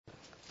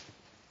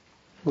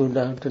Good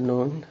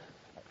afternoon.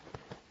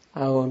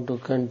 I want to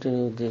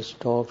continue these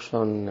talks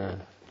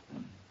on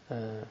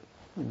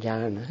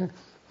Jhana.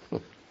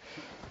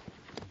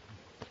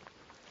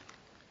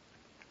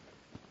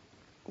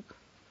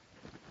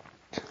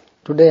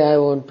 Today I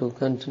want to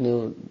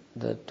continue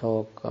the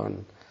talk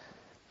on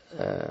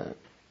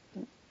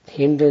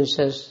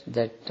hindrances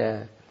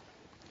that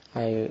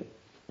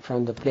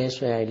from the place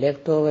where I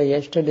left over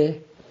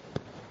yesterday.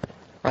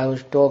 I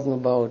was talking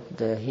about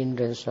the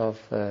hindrance of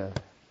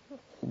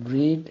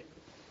greed.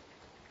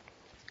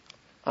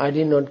 I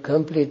did not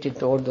complete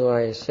it, although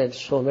I said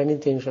so many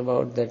things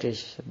about that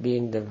is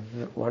being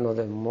one of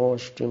the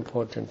most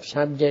important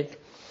subject.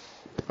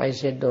 I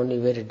said only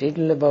very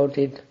little about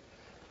it,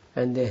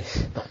 and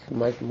there's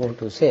much more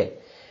to say.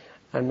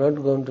 I'm not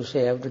going to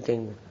say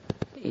everything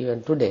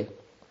even today.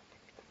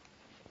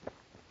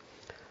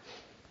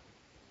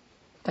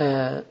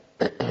 The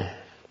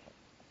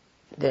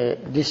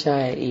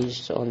desire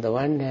is on the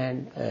one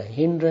hand a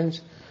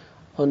hindrance,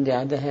 on the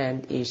other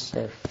hand is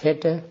a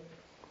fetter.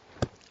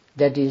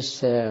 That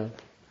is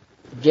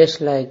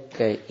just like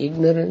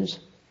ignorance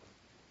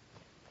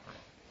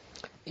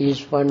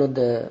is one of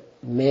the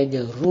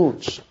major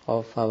roots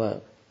of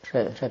our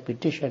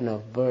repetition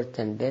of birth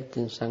and death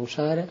in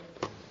samsara.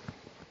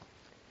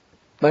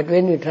 But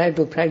when we try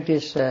to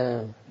practice,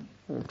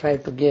 try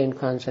to gain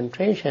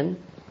concentration,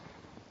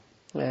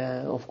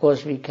 of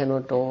course we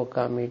cannot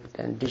overcome it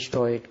and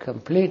destroy it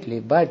completely,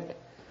 but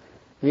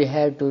we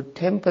have to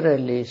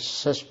temporarily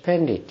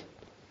suspend it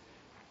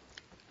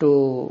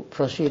to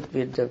proceed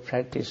with the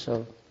practice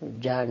of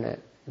jhana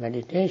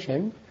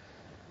meditation.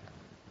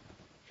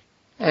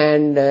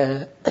 And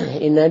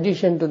in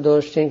addition to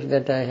those things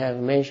that I have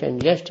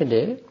mentioned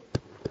yesterday,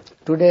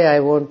 today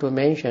I want to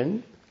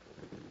mention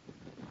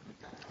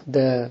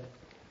the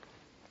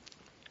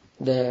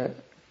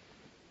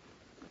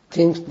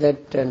things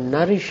that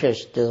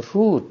nourishes the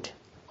root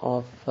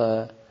of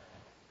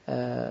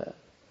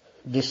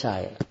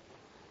desire.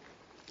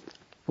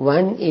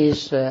 One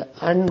is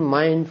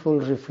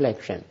unmindful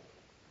reflection.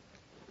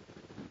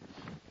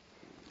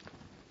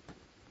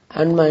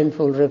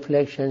 Unmindful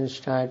reflection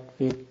starts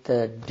with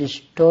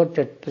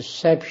distorted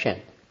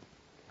perception.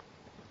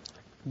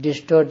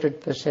 Distorted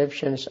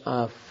perceptions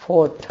are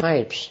 4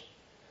 types.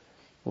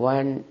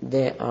 One,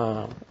 they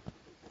are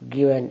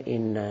given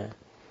in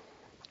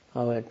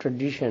our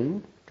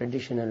traditional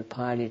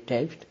Pali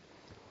text.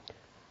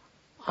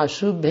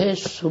 Asubhe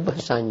subha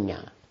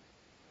sanya.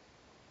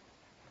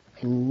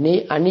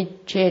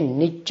 Anicce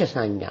nicca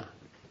sanya.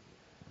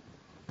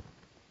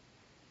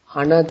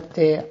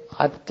 Anatte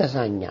atta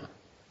sanya.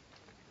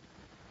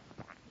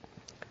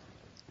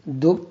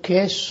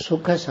 Dukkhe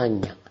sukha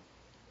sanya.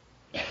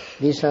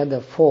 These are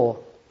the 4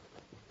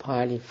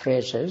 Pali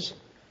phrases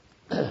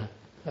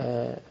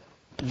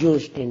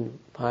used in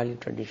Pali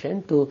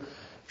tradition to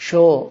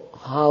show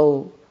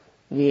how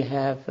we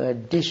have a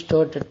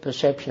distorted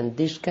perception.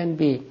 This can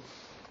be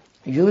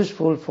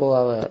useful for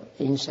our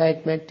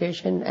insight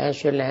meditation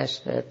as well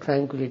as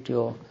tranquility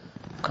or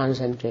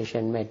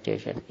concentration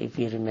meditation, if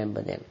we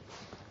remember them.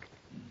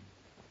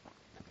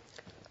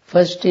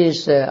 First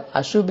is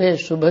asubhe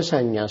subha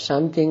sanya,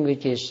 something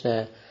which is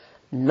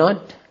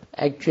not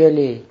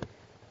actually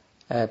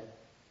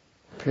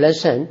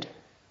pleasant,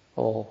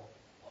 or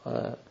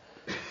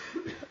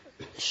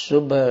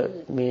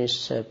subha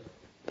means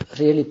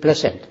really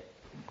pleasant.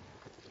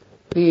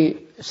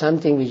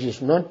 Something which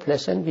is not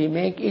pleasant, we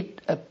make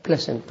it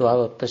pleasant. To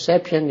our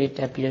perception, it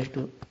appears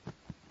to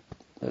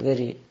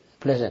very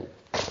pleasant.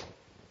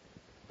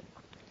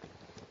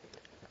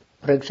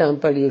 For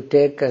example, you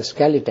take a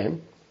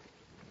skeleton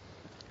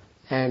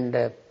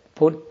and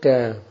put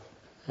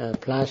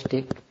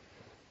plastic,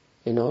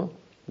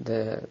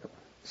 the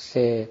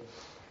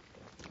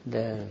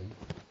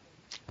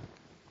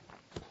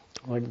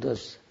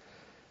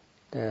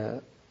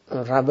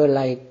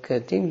rubber-like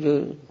thing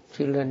you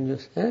children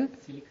use,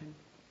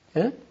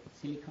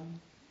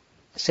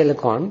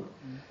 silicone,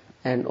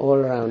 and all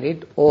around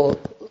it, or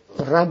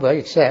rubber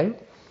itself,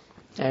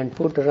 and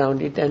put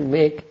around it and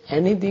make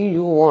anything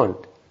you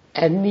want,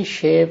 any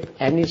shape,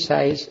 any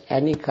size,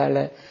 any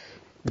color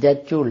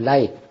that you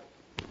like,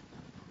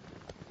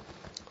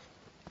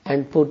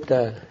 and put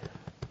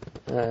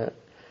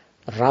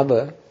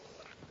rubber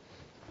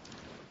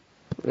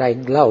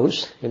like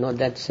gloves,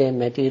 that same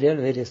material,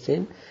 very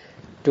thin,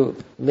 to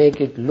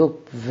make it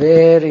look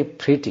very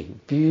pretty,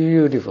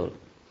 beautiful.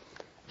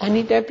 And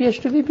it appears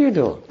to be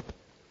beautiful.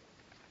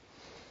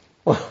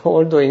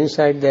 Although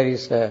inside there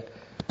is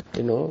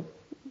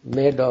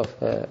made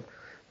of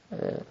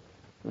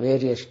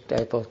various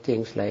type of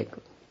things like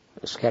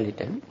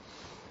skeleton,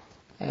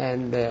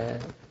 and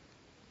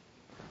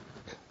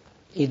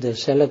either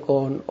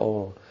silicone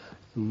or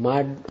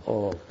mud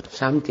or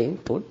something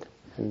put,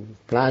 and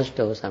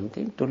plaster or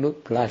something, to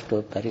look plaster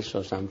of Paris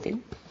or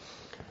something,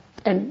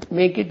 and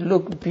make it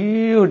look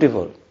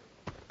beautiful.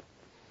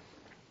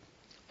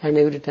 And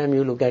every time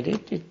you look at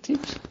it,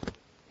 it's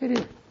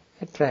very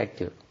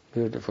attractive,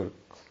 beautiful.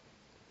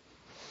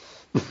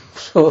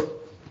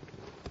 So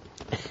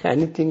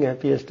anything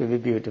appears to be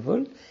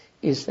beautiful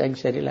is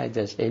actually like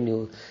this. When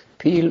you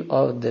peel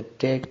off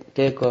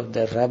take off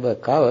the rubber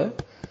cover,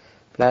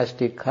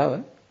 plastic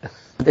cover,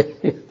 then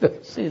you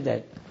see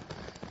that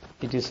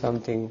it is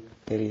something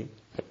very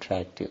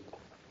attractive.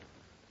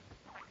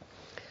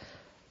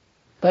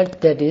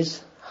 But that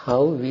is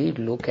how we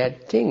look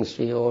at things.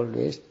 We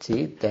always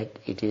see that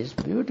it is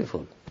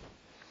beautiful.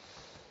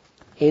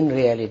 In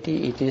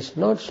reality, it is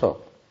not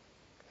so.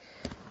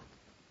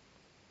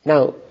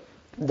 Now,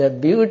 the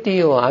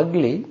beauty or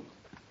ugly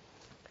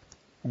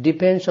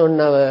depends on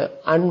our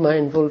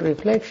unmindful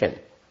reflection.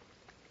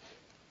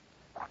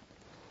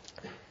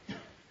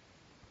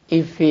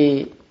 If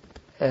we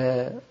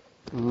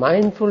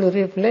mindfully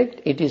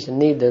reflect, it is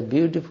neither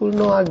beautiful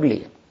nor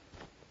ugly.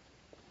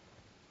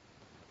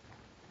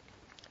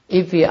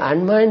 If we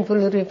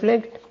unmindfully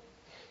reflect,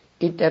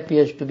 it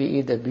appears to be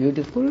either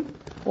beautiful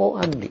or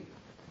ugly.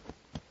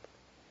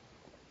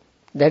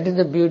 That is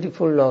the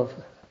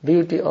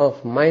beauty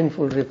of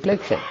mindful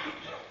reflection.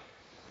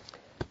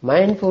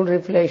 Mindful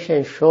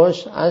reflection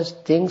shows us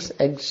things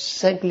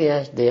exactly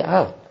as they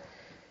are,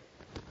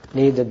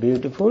 neither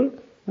beautiful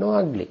nor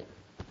ugly.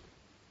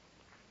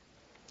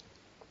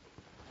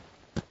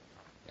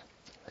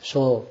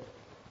 So,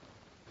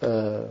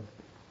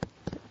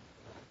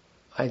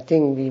 I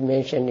think we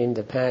mentioned in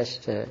the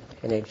past an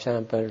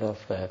example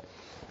of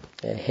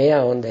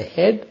hair on the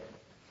head.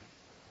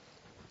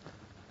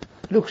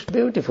 Looks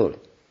beautiful.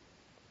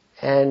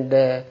 And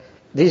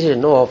this is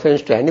no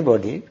offense to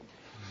anybody.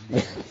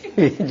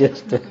 We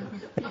just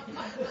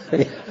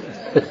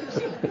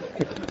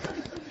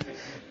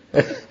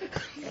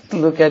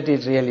look at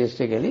it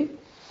realistically.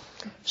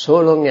 So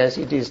long as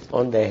it is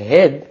on the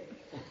head,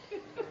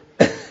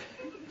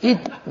 we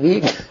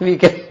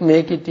can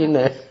make it in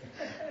a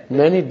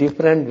many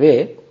different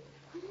way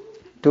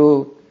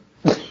to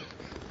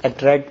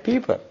attract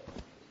people.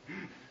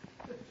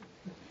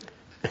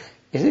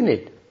 Isn't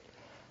it?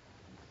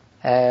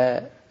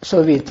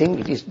 So we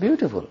think it is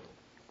beautiful.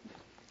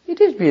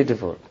 It is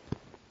beautiful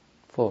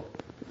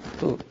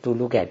to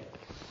look at.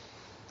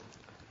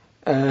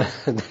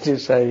 That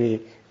is why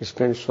we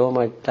spend so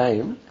much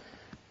time,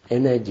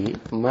 energy,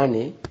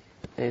 money,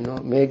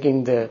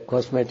 making the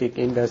cosmetic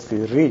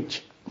industry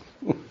rich.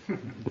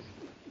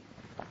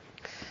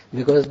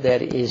 Because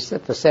there is a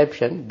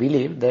perception,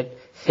 belief that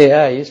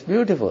hair is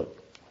beautiful.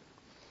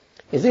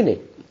 Isn't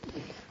it?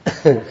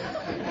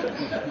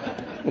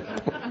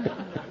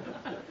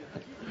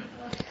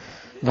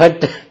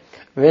 But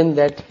when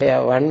that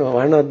hair,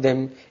 one of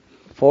them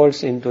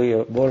falls into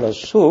your bowl of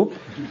soup,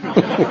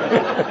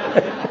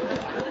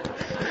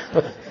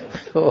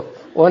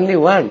 only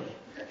one.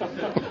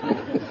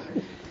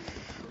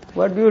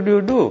 What do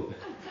you do?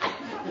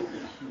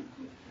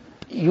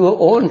 Your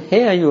own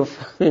hair, you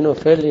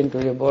fell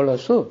into your bowl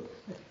of soup.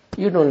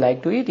 You don't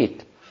like to eat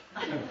it.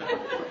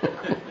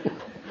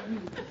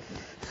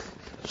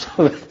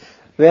 So,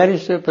 where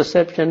is your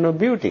perception of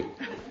beauty?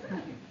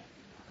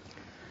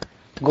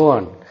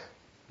 Gone,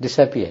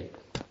 disappeared.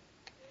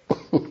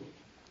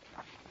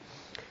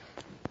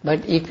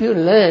 But if you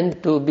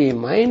learn to be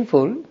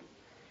mindful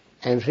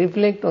and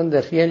reflect on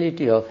the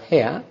reality of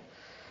hair,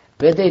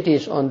 whether it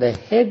is on the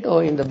head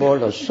or in the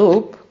bowl of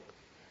soup,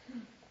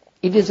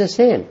 it is the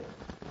same.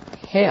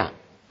 Hair.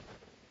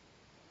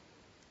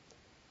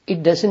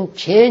 It doesn't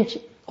change,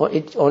 or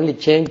it only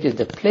changes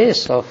the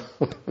place of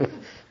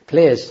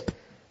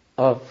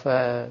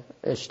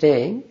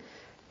staying.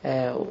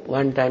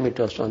 One time it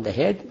was on the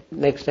head,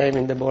 next time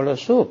in the bowl of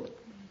soup.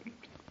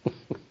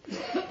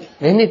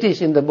 When it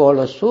is in the bowl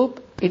of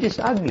soup, it is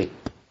ugly,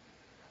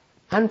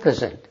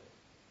 unpleasant.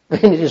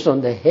 When it is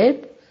on the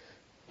head,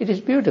 it is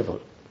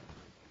beautiful.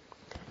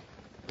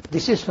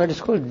 This is what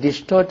is called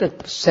distorted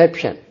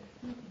perception.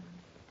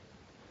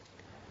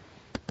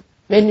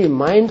 When you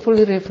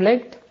mindfully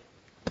reflect,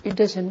 it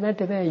doesn't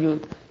matter where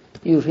you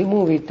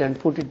remove it and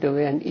put it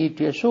away and eat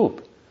your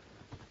soup.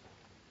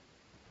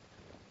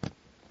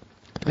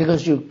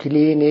 Because you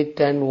clean it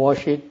and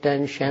wash it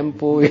and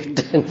shampoo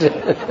it. And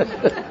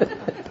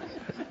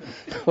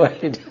well,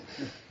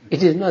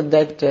 it is not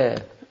that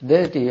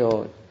dirty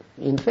or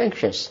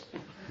infectious.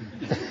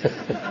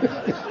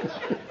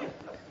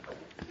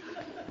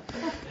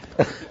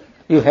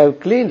 You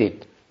have cleaned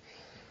it.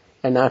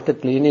 And after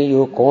cleaning,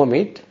 you comb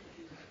it.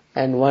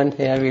 And one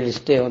hair will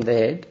stay on the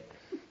head,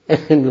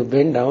 and when you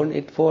bend down,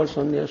 it falls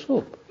on your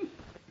soup.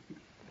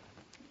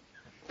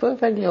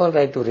 Perfectly all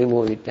right to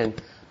remove it and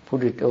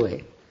put it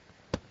away,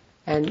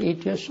 and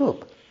eat your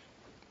soup.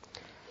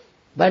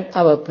 But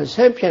our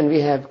perception,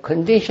 we have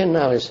conditioned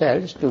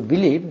ourselves to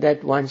believe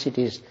that when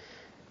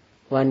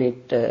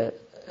it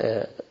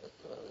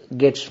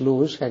gets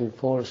loose and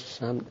falls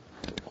on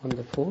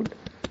the food,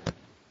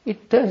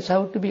 it turns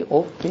out to be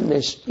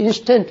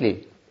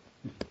instantly.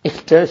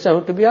 It turns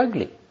out to be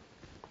ugly,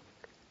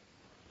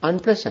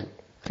 unpleasant,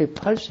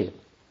 repulsive.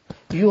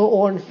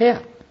 Your own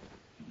hair,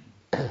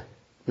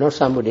 not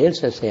somebody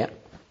else's hair.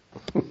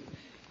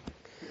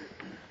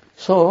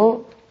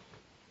 So,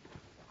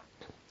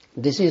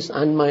 this is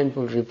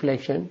unmindful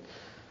reflection,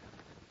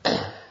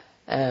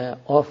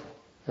 of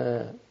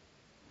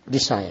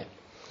desire.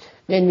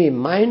 When we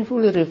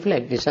mindfully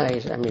reflect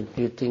desires,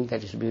 you think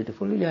that is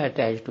beautiful, you are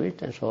attached to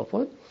it and so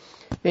forth.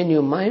 When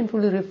you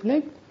mindfully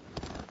reflect,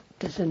 it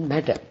doesn't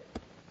matter.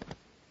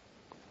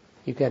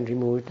 You can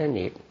remove it and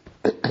eat.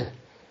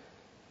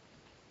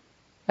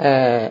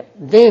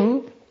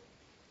 Then,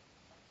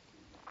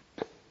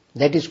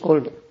 that is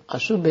called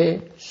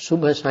asubhe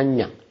subha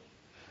sanya.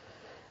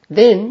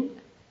 Then,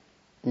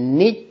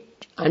 anicca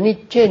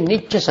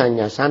nicca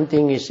sanya,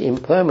 something is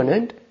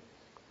impermanent,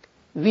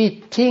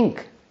 we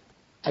think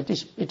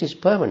it is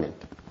permanent.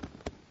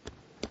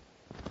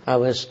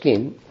 Our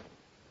skin,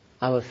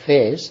 our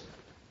face,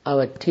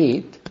 our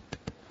teeth,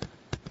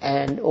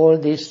 and all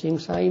these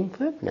things are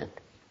impermanent.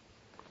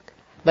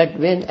 But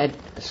when at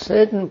a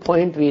certain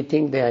point we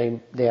think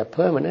they are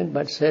permanent,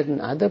 but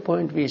certain other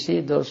point we see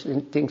those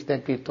things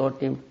that we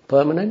thought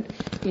permanent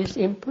is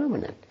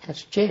impermanent,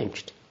 has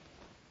changed.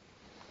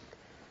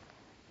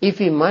 If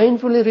we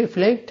mindfully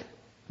reflect,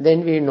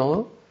 then we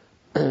know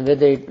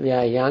whether we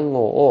are young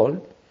or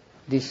old,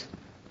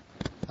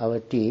 our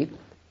teeth,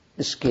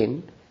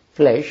 skin,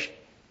 flesh,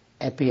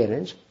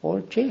 appearance,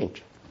 all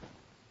change.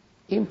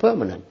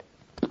 Impermanent.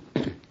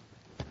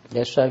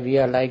 That's why we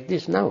are like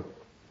this now.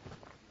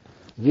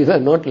 We were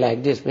not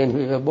like this when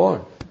we were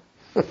born.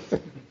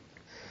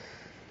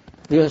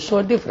 We were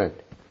so different.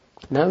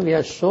 Now we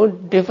are so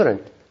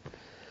different.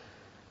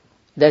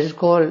 That is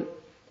called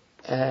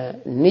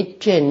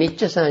nicca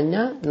nicca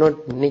sanya,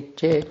 not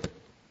nicca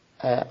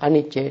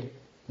anicca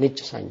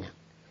nicca sanya.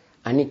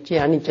 Anicca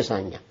anicca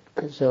sanya.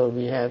 So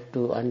we have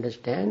to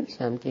understand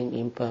something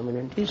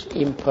impermanent is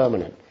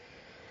impermanent.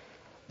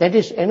 That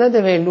is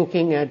another way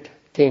looking at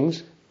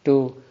things,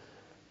 to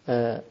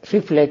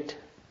reflect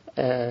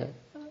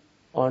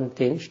on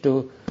things,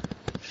 to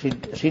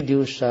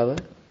reduce our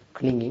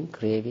clinging,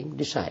 craving,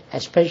 desire.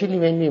 Especially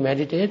when we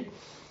meditate,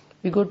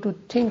 we go to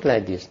think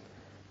like this.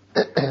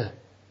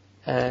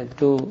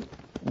 To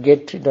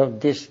get rid of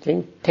this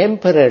thing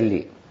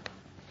temporarily.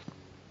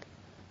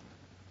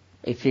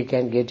 If you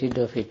can get rid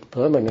of it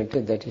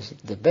permanently, that is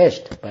the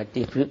best. But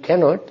if you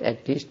cannot,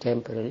 at least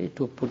temporarily,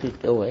 to put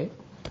it away,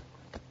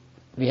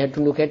 we have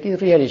to look at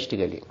it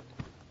realistically.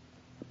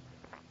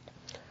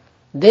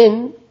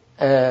 Then,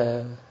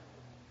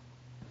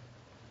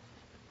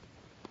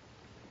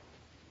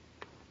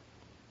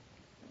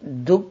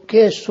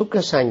 dukkha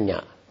sukha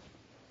sanya.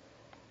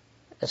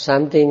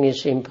 Something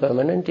is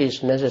impermanent,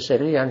 is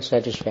necessarily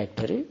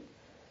unsatisfactory,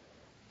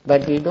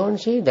 but we don't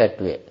see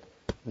that way.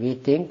 We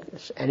think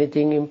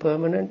anything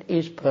impermanent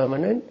is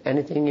permanent,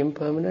 anything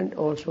impermanent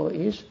also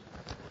is,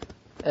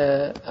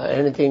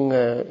 anything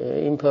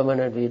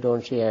impermanent we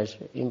don't see as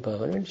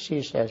impermanent,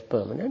 sees as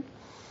permanent,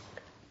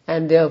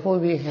 and therefore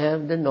we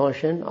have the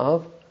notion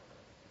of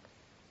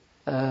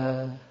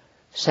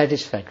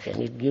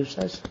satisfaction. It gives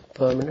us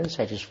permanent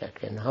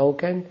satisfaction. How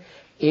can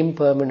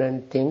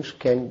impermanent things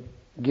can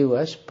give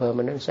us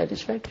permanent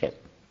satisfaction?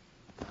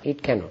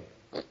 It cannot.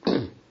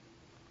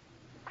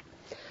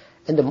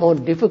 And the more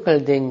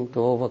difficult thing to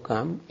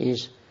overcome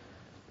is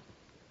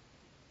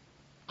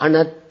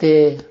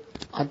anatte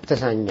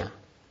attasanya,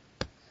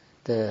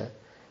 the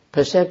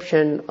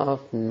perception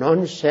of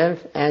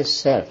non-self as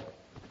self.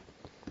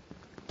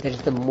 That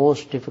is the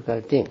most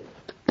difficult thing.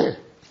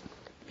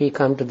 We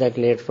come to that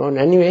later on.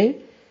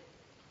 Anyway,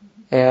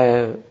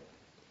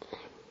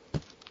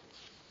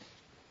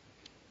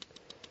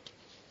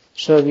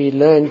 so we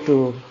learn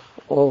to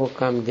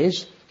overcome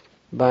this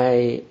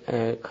by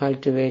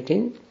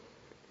cultivating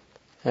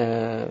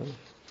the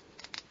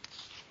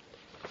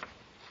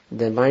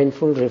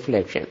mindful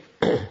reflection.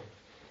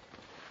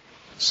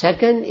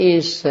 Second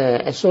is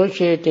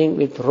associating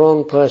with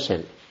wrong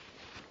person.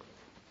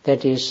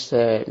 That is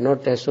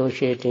not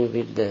associating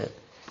with the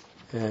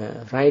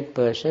right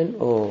person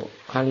or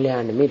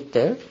kalyana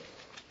mitta.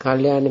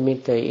 Kalyana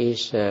mitta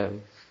is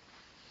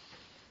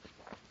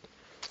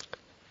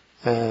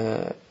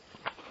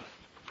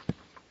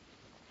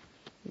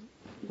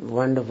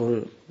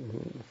wonderful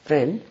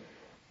friend.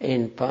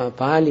 In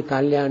Pali,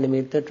 kalyana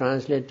mitta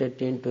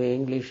translated into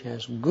English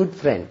as good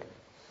friend.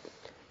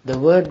 The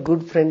word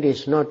good friend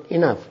is not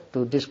enough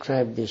to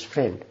describe this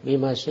friend. We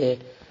must say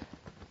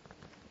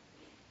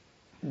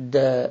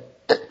the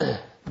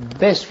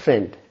best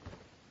friend.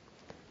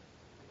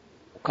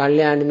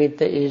 Kalyana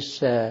mitta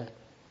is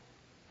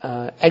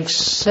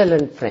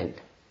excellent friend.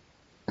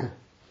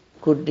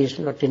 Good is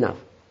not enough.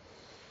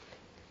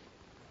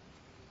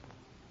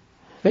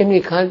 When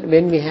we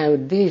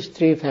have these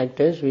three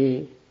factors,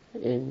 we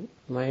in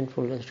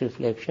mindfulness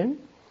reflection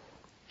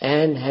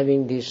and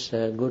having this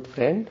good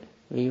friend,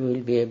 we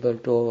will be able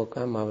to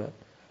overcome our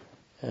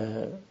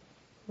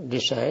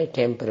desire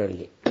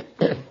temporarily.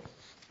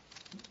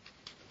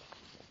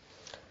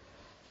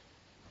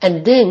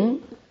 And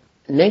then,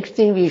 next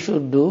thing we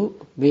should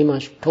do, we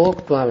must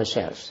talk to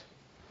ourselves.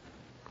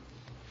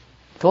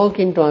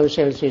 Talking to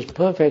ourselves is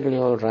perfectly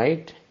all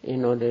right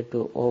in order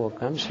to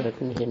overcome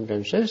certain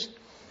hindrances.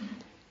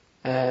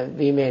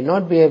 We may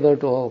not be able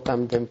to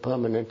overcome them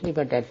permanently,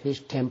 but at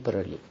least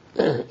temporarily.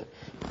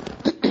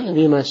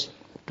 We must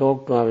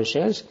talk to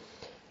ourselves,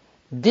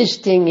 this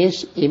thing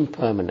is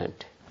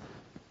impermanent.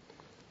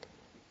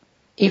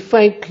 If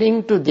I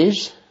cling to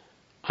this,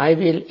 I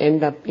will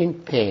end up in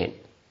pain.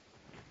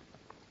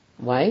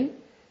 Why?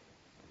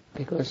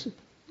 Because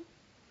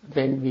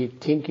when we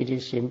think it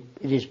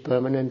is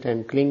permanent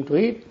and cling to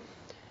it,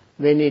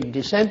 when it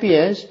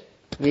disappears,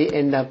 we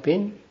end up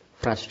in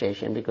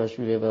frustration because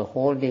we were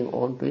holding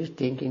on to it,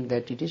 thinking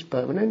that it is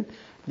permanent.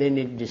 Then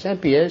it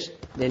disappears,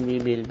 then we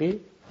will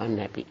be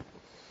unhappy.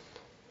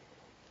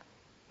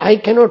 I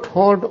cannot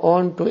hold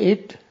on to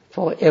it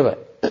forever.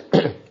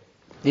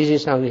 This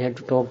is how we have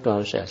to talk to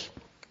ourselves.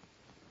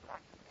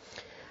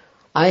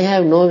 I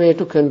have no way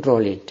to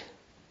control it.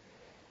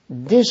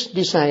 This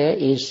desire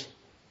is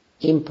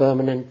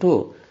impermanent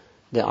too.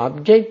 The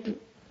object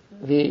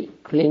we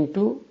cling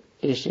to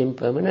is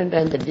impermanent,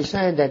 and the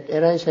desire that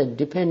arises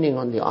depending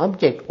on the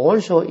object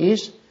also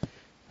is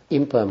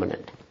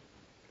impermanent.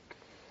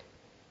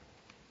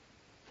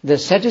 The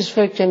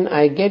satisfaction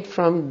I get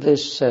from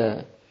this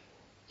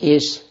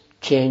is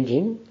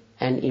changing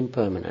and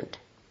impermanent.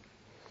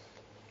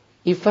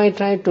 If I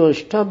try to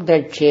stop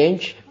that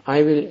change,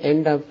 I will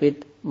end up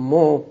with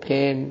more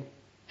pain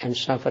and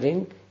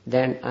suffering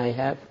than I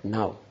have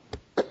now.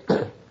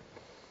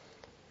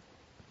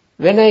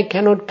 When I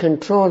cannot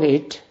control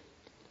it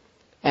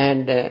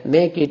and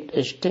make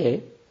it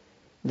stay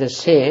the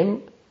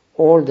same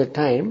all the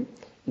time,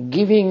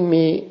 giving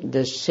me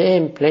the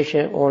same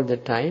pleasure all the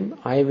time,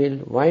 I will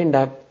wind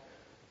up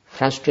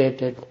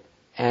frustrated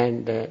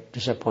and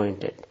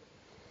disappointed.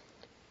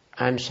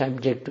 I am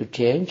subject to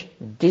change.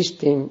 This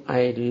thing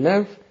I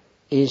love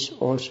is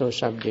also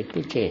subject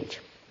to change.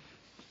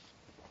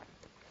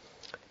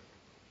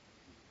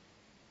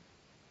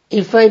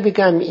 If I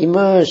become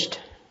immersed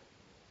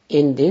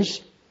in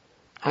this,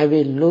 I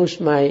will lose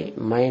my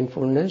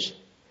mindfulness.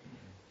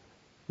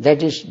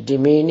 That is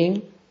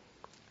demeaning.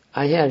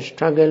 I have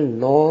struggled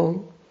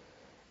long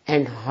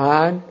and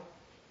hard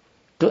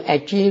to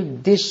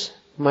achieve this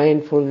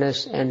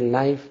mindfulness, and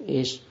life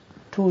is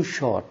too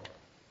short.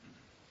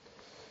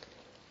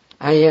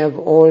 I have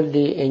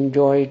already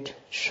enjoyed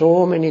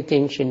so many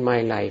things in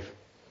my life.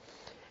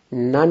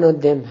 None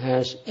of them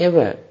has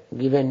ever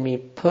given me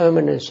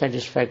permanent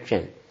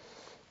satisfaction,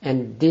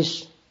 and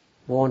this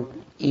won't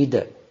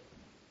either.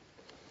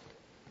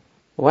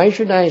 Why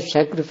should I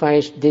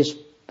sacrifice this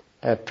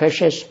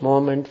precious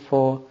moment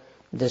for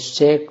the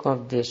sake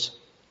of this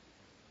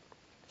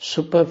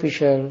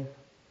superficial,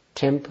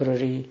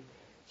 temporary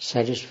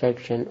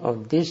satisfaction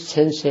of this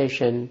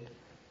sensation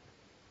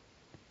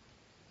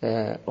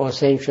or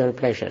sensual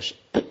pleasures?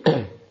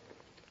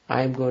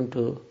 I am going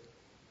to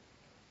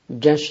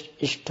just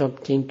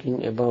stop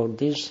thinking about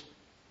this.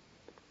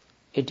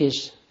 It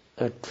is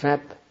a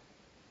trap,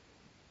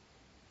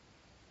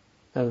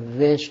 a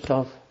waste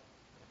of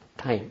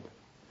time.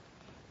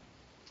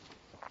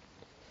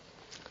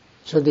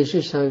 So this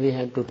is how we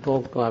have to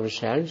talk to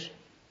ourselves,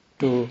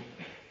 to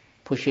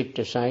push it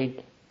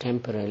aside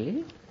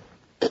temporarily,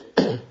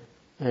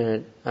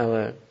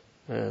 our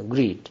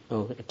greed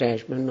or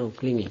attachment or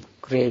clinging,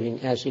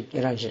 craving as it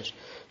arises.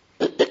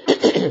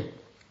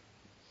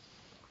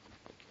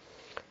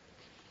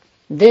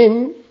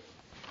 Then,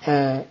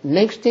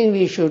 next thing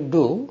we should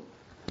do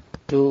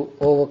to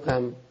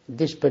overcome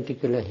this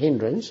particular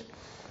hindrance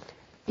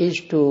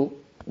is to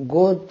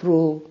go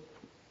through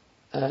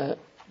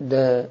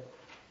the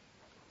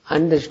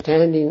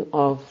understanding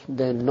of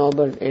the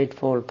Noble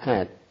Eightfold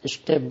Path,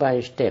 step by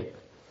step.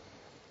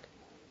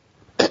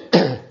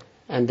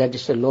 And that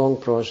is a long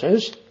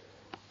process.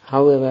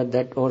 However,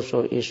 that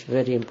also is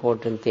very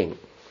important thing.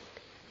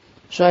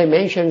 So I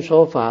mentioned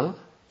so far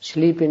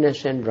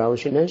sleepiness and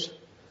drowsiness,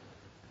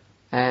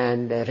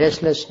 and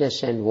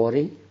restlessness and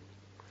worry,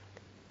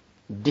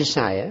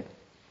 desire,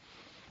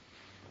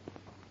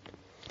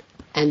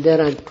 and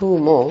there are two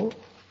more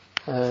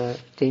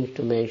things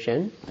to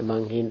mention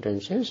among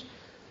hindrances.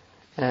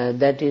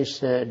 That is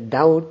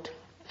doubt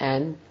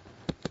and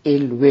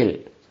ill will.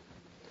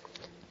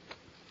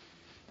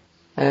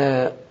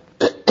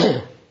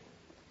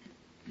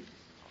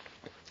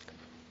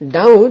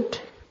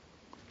 Doubt,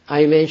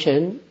 I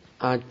mentioned,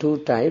 are two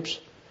types.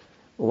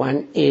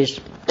 One is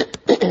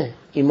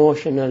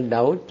emotional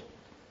doubt.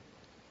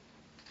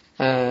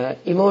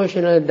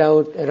 Emotional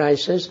doubt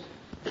arises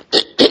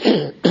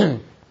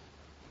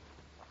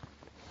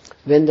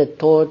when the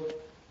thought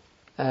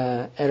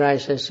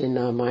arises in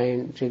our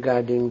mind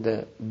regarding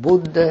the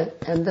Buddha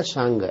and the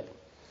Sangha.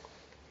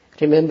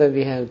 Remember,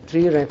 we have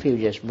three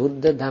refuges,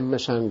 Buddha, Dhamma,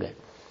 Sangha.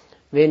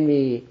 When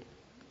we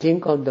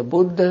think of the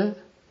Buddha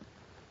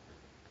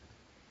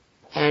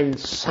and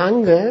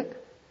Sangha,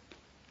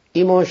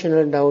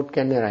 emotional doubt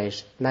can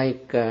arise,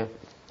 like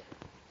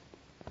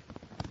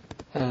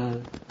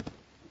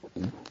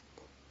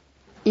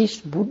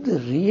is Buddha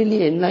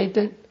really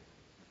enlightened?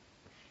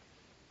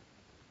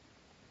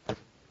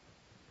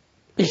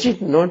 Is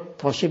it not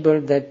possible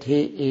that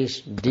he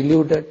is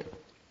deluded?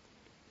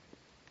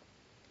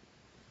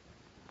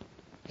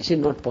 Is it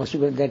not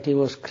possible that he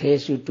was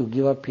crazy to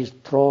give up his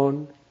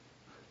throne,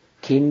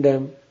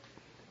 kingdom,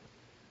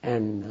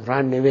 and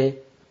run away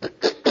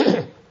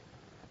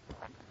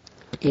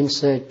in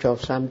search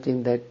of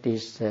something that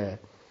is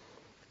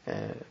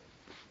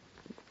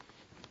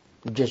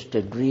just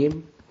a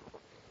dream.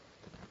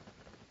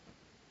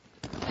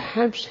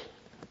 Perhaps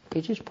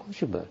it is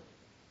possible.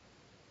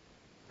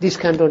 This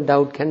kind of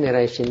doubt can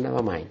arise in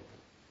our mind.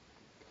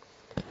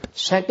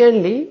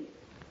 Secondly,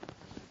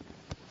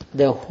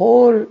 the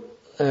whole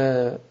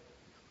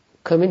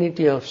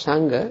community of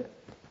Sangha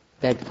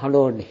that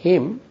followed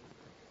him,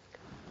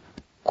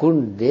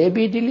 couldn't they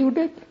be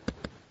deluded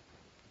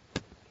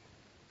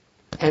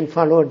and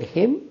followed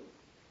him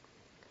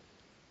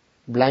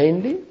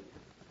blindly?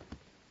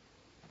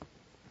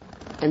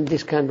 And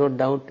this kind of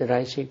doubt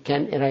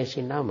can arise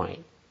in our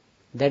mind.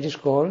 That is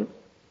called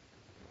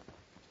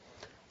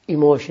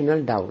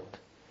emotional doubt.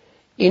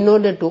 In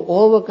order to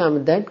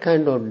overcome that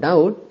kind of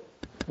doubt,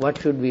 what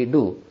should we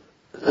do?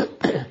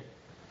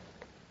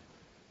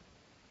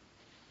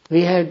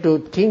 We have to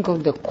think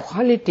of the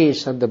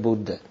qualities of the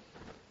Buddha.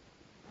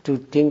 To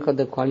think of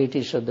the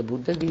qualities of the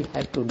Buddha, we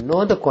have to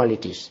know the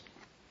qualities.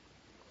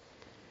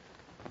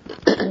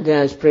 They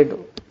are spread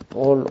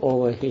all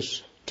over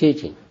his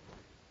teaching.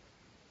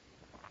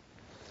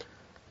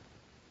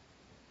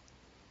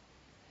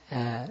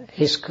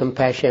 His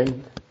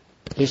compassion,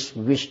 his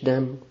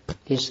wisdom,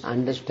 his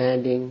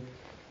understanding,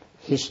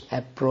 his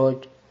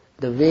approach,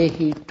 the way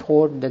he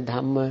taught the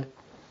Dhamma,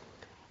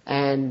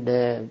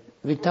 and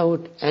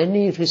without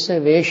any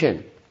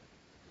reservation,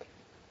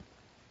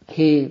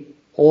 he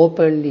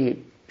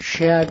openly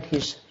shared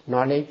his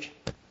knowledge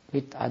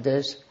with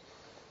others,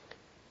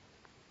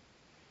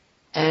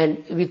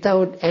 and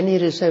without any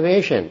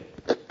reservation,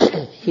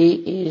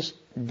 he is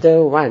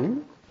the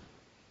one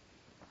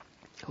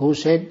who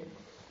said,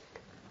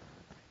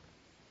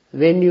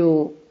 when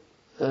you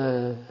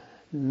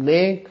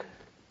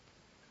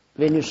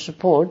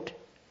support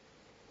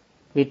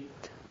with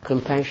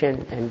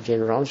compassion and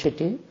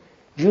generosity,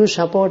 you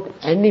support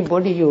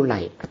anybody you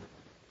like.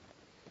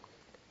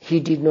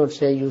 He did not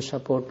say you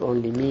support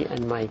only me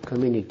and my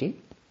community.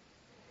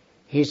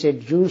 He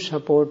said you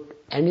support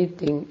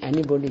anything,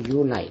 anybody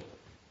you like.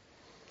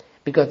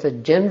 Because the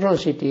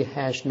generosity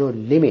has no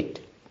limit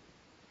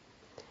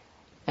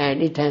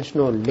and it has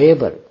no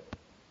label.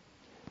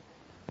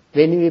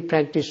 When we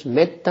practice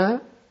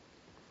metta,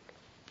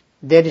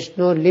 there is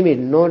no limit,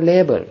 no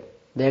label.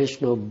 There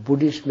is no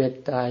Buddhist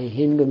metta,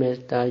 Hindu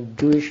metta,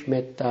 Jewish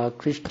metta,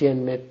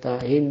 Christian metta,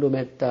 Hindu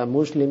metta,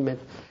 Muslim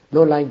metta,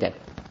 no like that.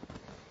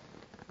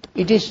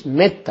 It is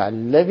metta,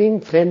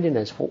 loving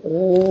friendliness for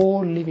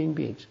all living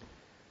beings.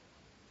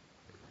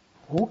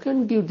 Who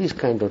can give this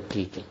kind of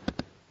teaching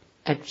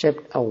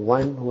except a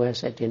one who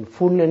has attained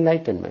full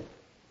enlightenment?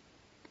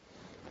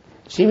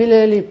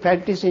 Similarly,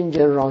 practicing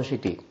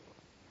generosity.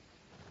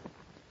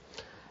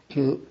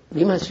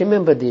 We must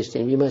remember this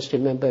thing. We must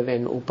remember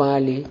when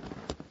Upali,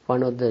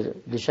 one of the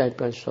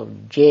disciples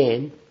of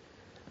Jain,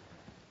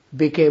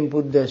 became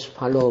Buddha's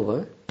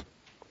follower,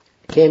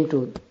 came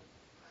to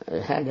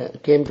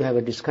have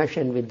a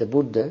discussion with the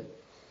Buddha.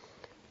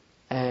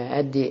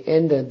 At the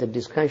end of the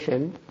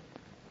discussion,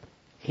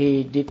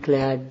 he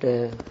declared,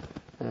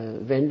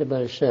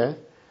 Venerable Sir,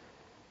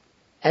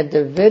 at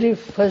the very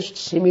first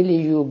simile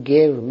you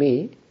gave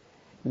me,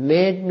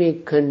 made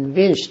me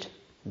convinced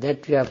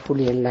that we are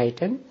fully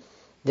enlightened,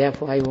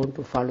 therefore I want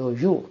to follow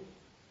you.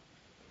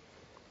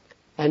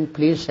 And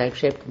please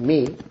accept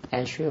me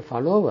as your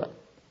follower.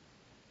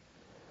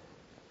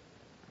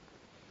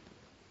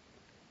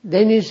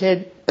 Then he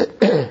said,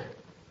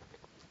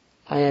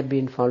 I have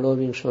been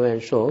following so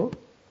and so,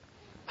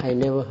 I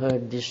never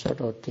heard this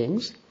sort of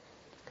things,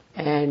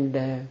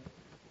 and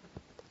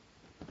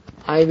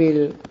I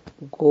will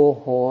go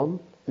home.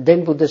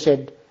 Then Buddha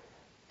said,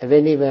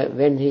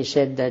 when he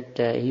said that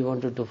he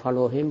wanted to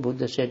follow him,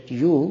 Buddha said,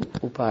 you,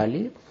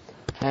 Upali,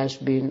 has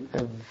been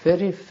a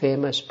very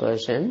famous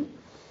person,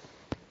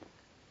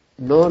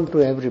 known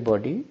to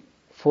everybody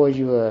for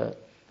your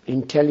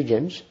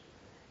intelligence,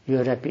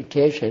 your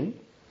reputation,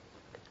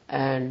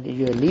 and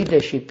your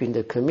leadership in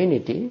the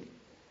community.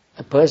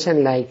 A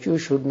person like you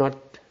should not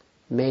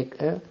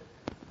make a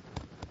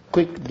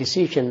quick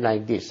decision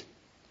like this.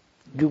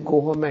 You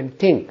go home and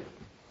think.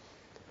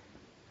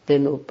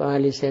 Then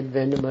Upali said,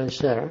 Venerable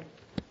Sir,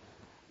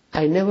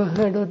 I never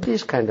heard of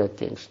these kind of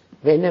things.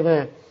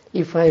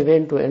 If I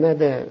went to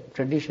another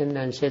tradition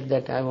and said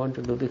that I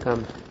wanted to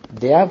become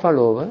their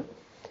follower,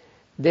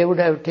 they would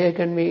have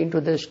taken me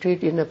into the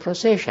street in a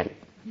procession,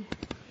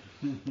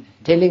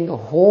 telling the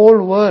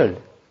whole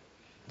world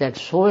that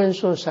so and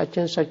so, such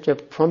and such a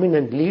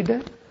prominent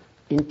leader,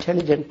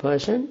 intelligent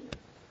person,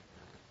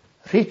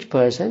 rich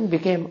person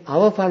became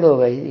our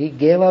follower. He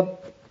gave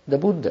up the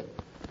Buddha,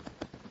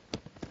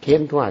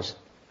 came to us.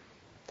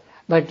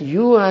 But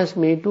you asked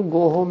me to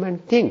go home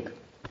and think.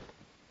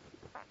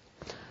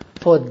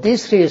 For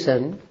this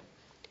reason,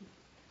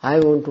 I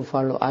want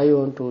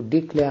to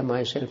declare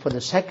myself for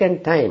the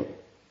second time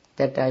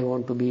that I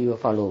want to be your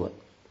follower.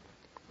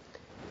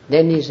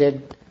 Then he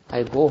said,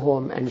 I go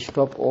home and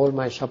stop all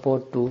my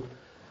support to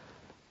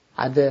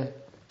other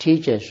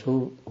teachers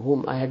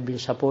whom I had been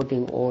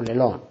supporting all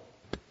along.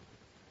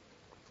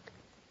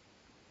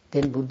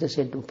 Then Buddha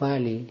said to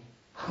Upali,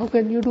 how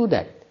can you do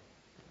that?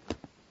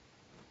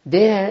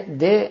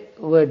 They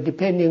were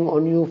depending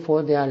on you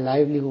for their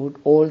livelihood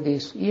all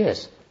these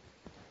years.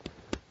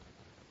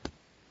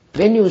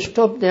 When you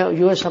stop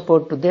your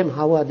support to them,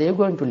 how are they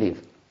going to live?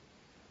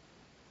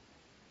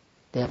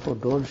 Therefore,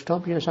 don't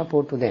stop your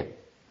support to them.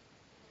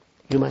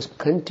 You must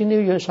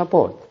continue your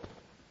support.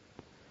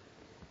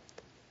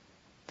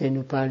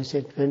 Then Upali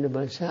said,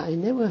 Venerable Sir, I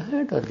never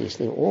heard of this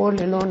thing. All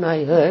along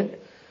I heard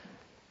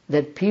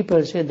that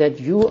people say that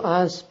you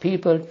ask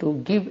people to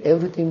give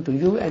everything to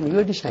you and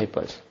your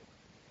disciples.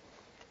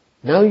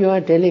 Now you are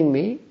telling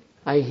me,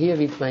 I hear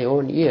with my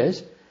own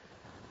ears,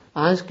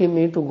 asking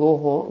me to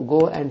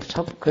go and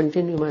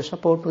continue my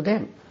support to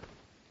them.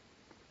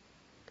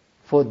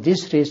 For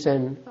this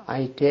reason,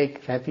 I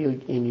take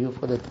refuge in you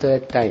for the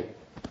third time.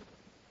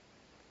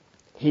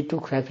 He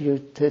took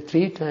refuge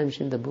 3 times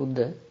in the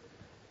Buddha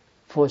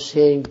for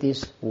saying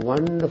this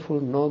wonderful,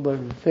 noble,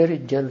 very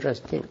generous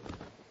thing.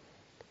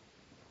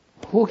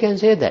 Who can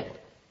say that?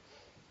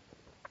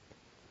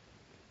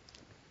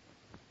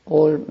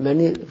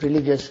 Many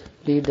religious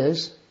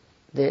leaders,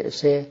 they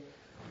say,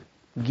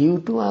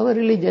 give to our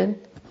religion,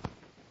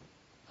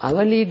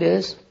 our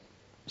leaders,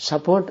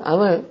 support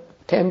our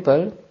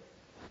temple,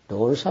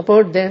 don't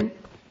support them,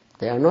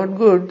 they are not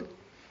good.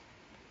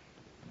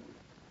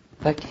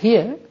 But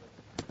here,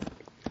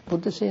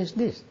 Buddha says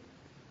this.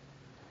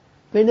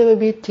 Whenever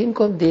we think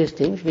of these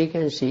things, we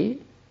can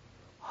see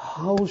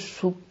how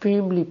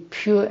supremely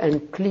pure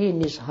and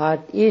clean his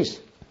heart is,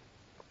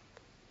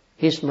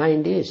 his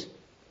mind is.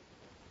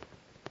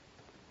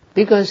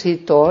 Because he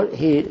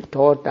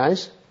taught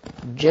us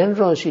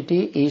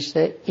generosity is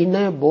the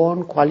inner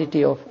born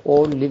quality of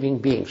all living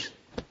beings.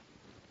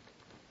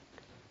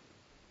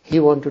 He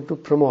wanted to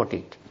promote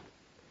it.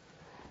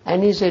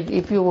 And he said,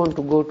 if you want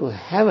to go to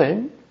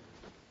heaven,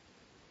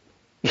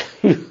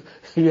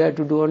 you have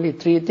to do only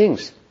 3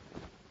 things.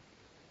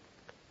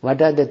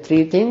 What are the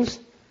 3 things?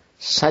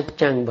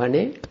 Satchang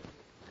bhane,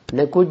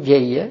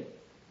 nakujjaya,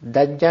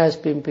 dajjas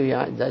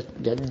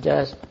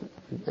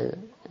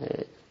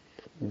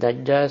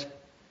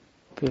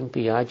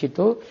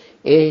pimpiyachito,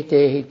 ehite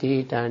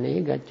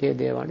hitane gacche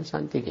devani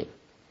santike.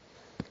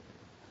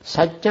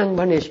 Satchang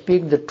bhane,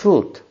 speak the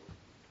truth.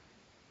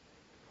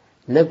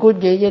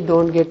 Nakujjaya,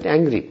 don't get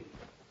angry.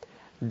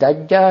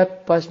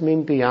 Dajjas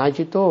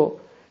pimpiyachito,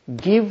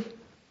 give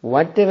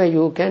whatever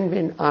you can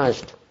when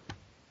asked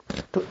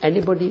to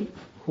anybody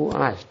who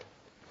asked.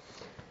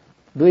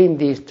 Doing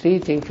these 3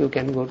 things, you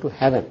can go to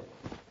heaven.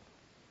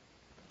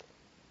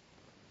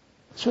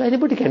 So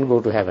anybody can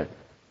go to heaven.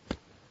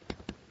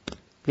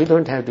 You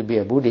don't have to be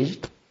a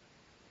Buddhist,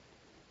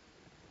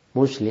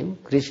 Muslim,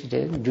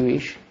 Christian,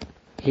 Jewish,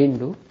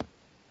 Hindu.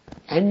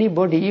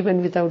 Anybody,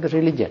 even without a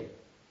religion,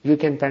 you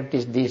can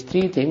practice these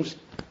 3 things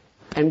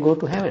and go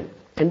to heaven.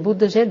 And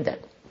Buddha said that.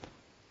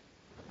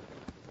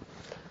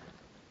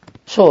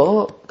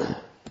 So,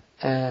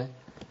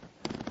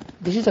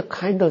 this is the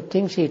kind of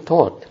things he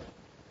taught.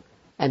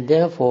 And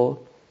therefore,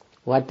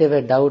 whatever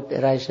doubt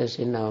arises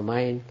in our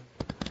mind,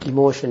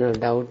 emotional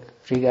doubt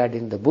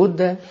regarding the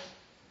Buddha,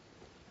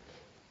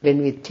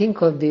 when we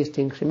think of these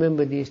things,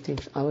 remember these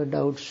things, our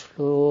doubt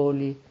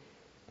slowly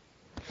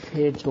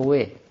fades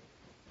away,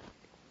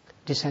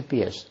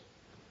 disappears,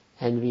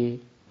 and we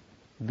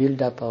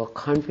build up our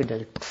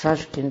confidence,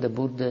 trust in the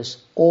Buddha's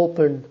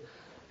open,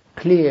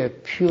 clear,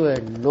 pure,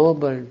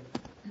 noble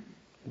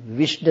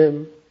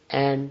wisdom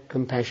and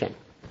compassion.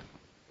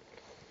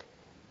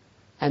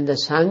 And the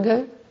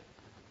Sangha,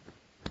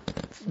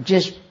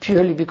 just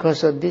purely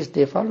because of this,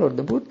 they followed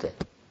the Buddha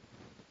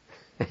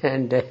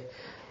and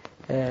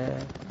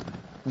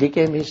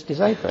became his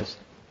disciples.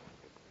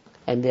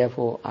 And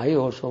therefore, I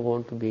also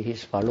want to be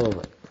his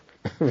follower,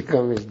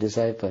 become his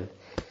disciple.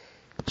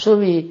 So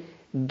we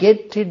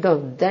get rid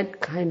of that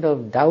kind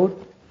of doubt,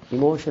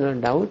 emotional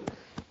doubt,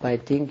 by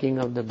thinking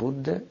of the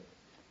Buddha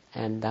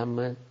and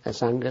Dhamma, the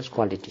Sangha's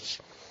qualities.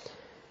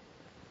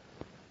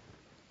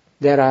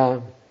 There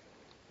are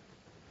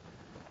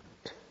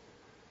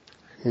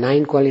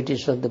 9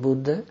 qualities of the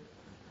Buddha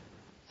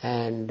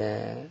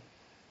and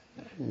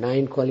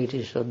 9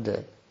 qualities of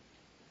the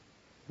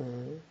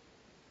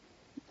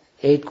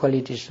 8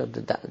 qualities of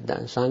the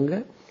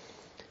Sangha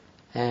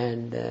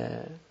and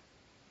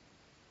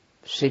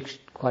 6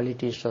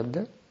 qualities of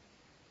the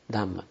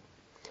Dhamma.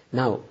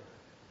 Now,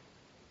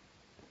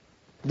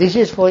 this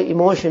is for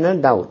emotional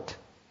doubt.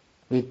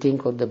 We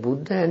think of the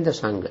Buddha and the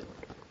Sangha.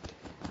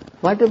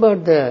 What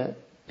about the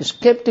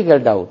skeptical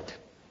doubt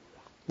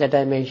that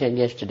I mentioned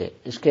yesterday?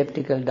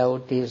 Skeptical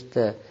doubt is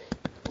the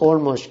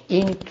almost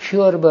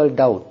incurable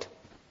doubt,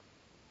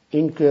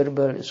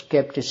 incurable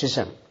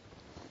skepticism.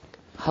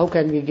 How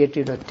can we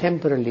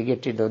temporarily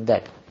get rid of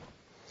that?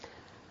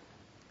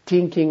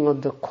 Thinking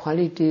of the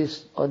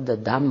qualities of the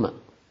Dhamma.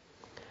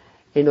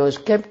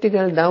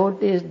 Skeptical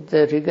doubt is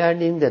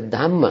regarding the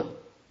Dhamma.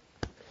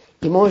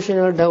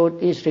 Emotional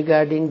doubt is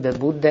regarding the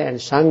Buddha and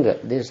Sangha.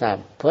 These are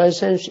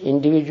persons,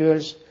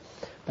 individuals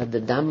But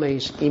the Dhamma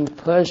is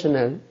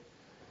impersonal,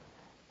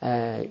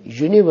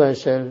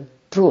 universal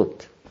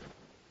truth.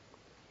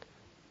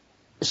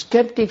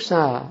 Skeptics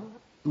are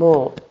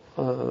more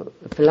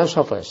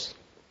philosophers.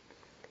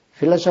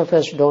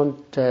 Philosophers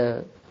don't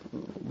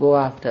go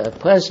after a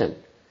person.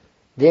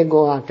 They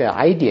go after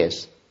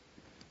ideas,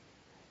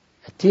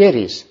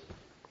 theories,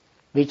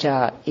 which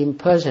are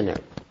impersonal,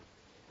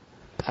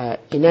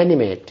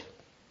 inanimate.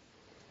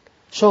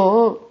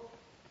 So,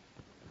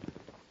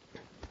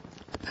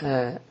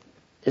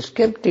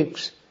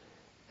 skeptics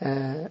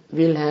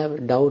will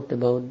have doubt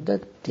about the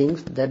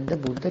things that the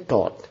Buddha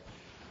taught.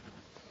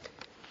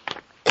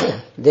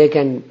 They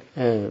can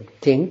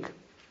think,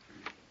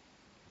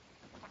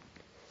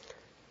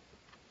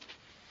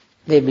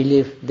 they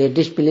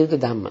disbelieve the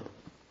Dhamma.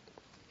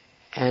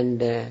 And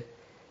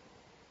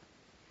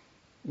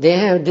they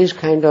have this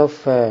kind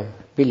of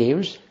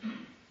beliefs.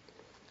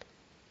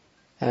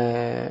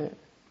 There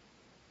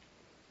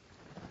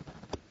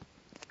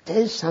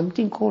is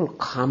something called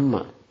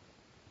karma.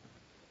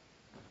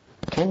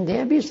 Can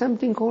there be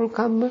something called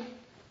karma?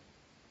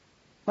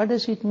 What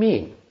does it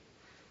mean?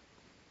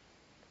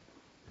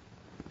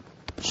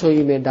 So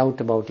you may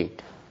doubt about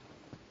it,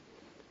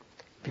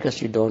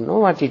 because you don't know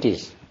what it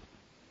is.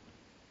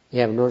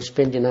 You have not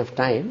spent enough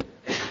time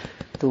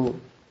to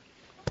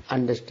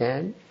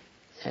understand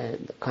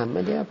the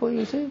karma, therefore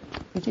you say,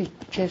 it is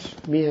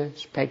just mere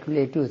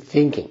speculative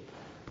thinking.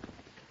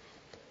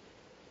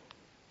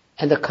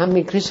 And the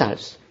karmic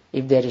results,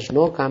 if there is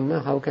no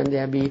karma, how can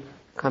there be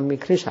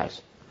karmic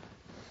results?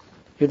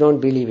 You don't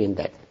believe in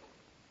that.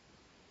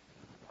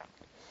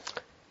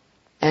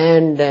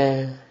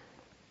 And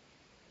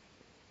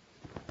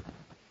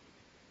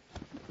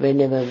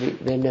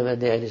whenever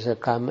there is a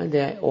karma,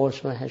 there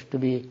also has to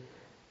be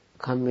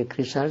karmic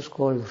results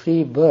called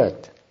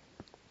rebirth.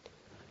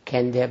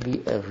 Can there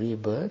be a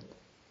rebirth?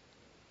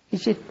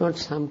 Is it not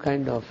some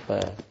kind of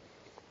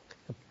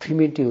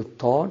primitive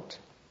thought?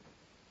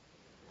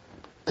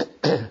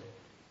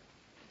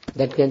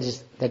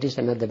 That is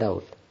another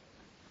doubt.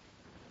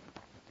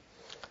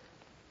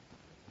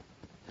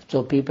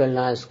 So people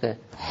ask,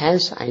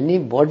 has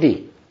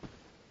anybody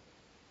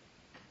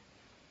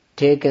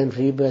taken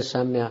rebirth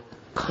somewhere,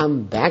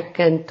 come back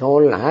and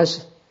told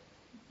us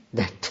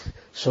that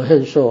so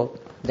and so,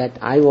 that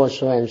I was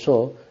so and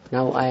so,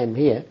 now I am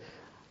here,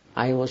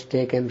 I was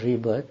taken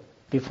rebirth,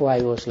 before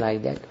I was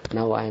like that,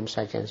 now I am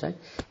such and such.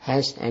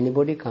 Has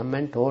anybody come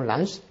and told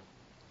us?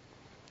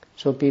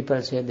 So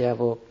people say,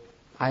 therefore,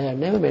 I have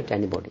never met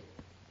anybody.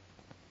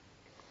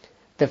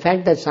 The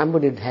fact that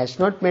somebody has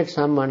not met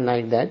someone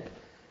like that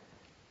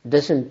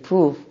doesn't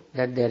prove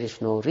that there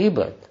is no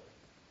rebirth.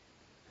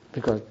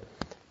 Because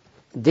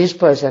this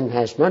person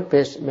has not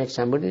met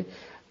somebody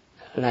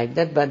like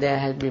that, but there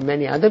have been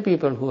many other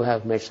people who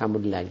have met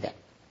somebody like that,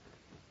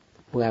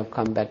 who have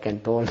come back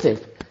and told them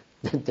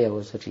that there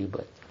was a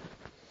rebirth.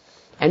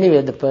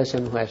 Anyway, the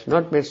person who has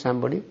not met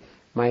somebody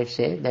might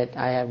say that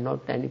I have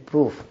not any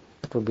proof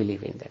to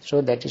believe in that.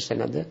 So that is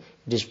another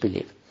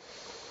disbelief.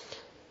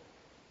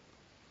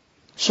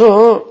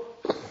 So,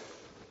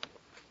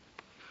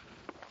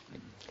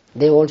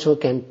 they also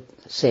can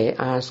say,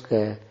 ask,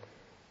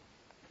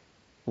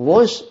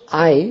 was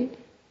I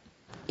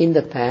in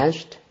the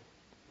past?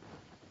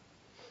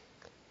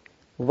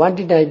 What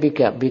did I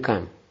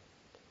become?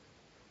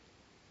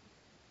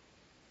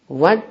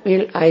 What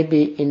will I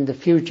be in the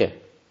future?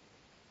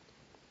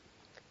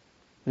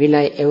 Will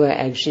I ever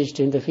exist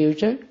in the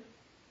future?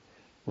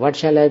 What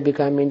shall I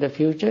become in the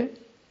future?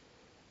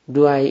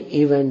 Do I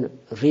even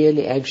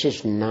really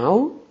exist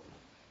now?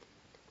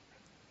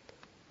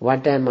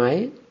 What am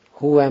I?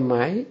 Who am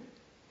I?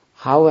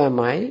 How am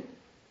I?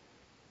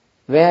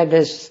 Where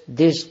does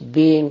this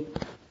being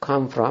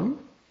come from?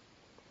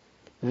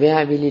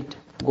 Where will it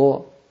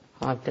go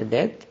after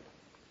death?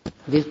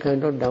 This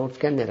kind of doubts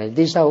can arise.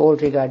 These are all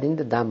regarding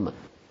the Dhamma.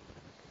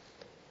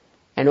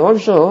 And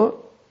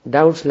also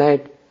doubts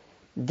like,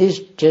 this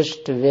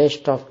just a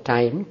waste of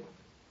time,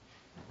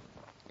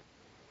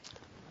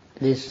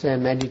 this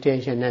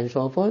meditation and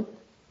so forth,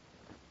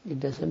 it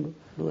doesn't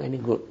do any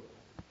good.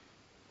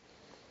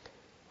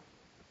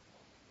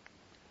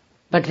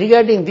 But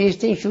regarding these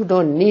things, you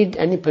don't need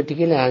any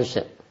particular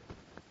answer.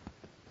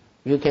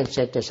 You can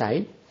set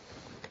aside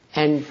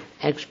and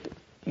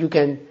you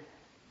can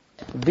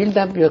build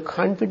up your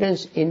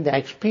confidence in the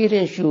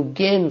experience you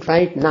gain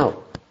right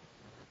now.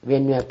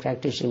 When you are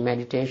practicing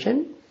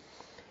meditation,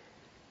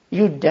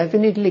 you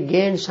definitely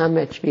gain some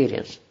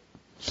experience,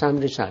 some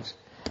results.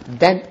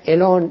 That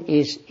alone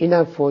is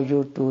enough for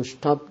you to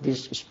stop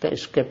these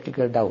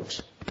skeptical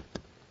doubts.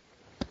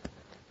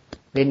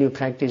 When you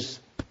practice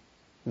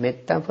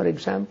metta, for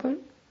example,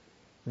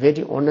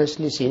 very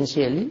honestly,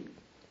 sincerely,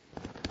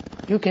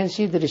 you can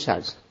see the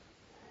results.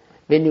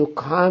 When you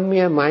calm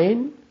your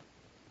mind,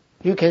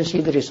 you can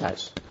see the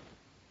results.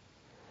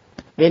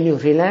 When you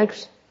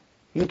relax,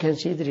 you can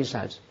see the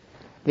results.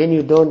 When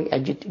you don't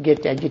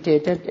get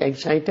agitated,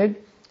 excited,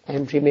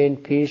 and remain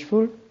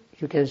peaceful,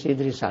 you can see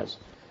the results.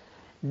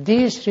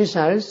 These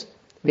results,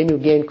 when you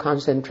gain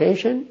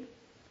concentration,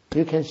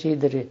 you can see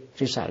the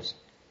results.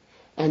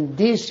 And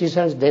these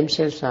results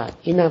themselves are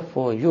enough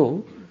for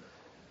you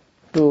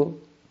to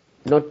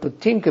not to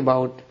think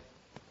about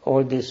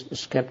all these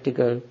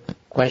skeptical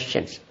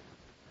questions,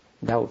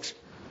 doubts.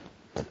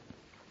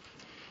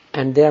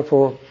 And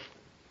therefore,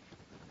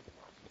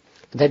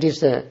 that is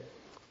the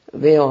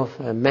way of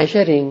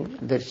measuring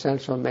the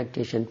results of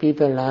meditation.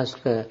 People ask,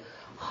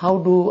 how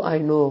do I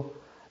know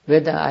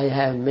whether I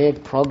have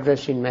made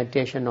progress in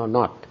meditation or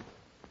not?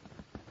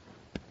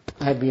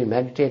 I have been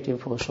meditating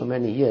for so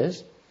many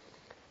years,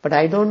 but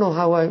I don't know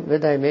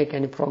whether I make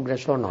any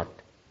progress or not.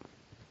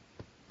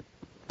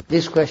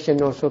 This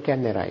question also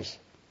can arise.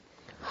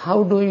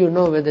 How do you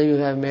know whether you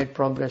have made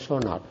progress or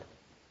not?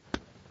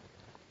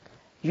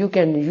 You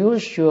can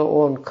use your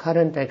own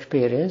current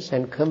experience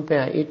and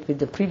compare it with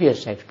the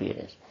previous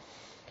experience.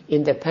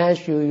 In the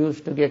past you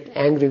used to get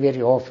angry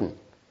very often.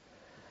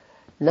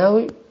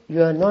 Now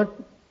you are not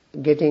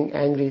getting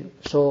angry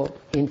so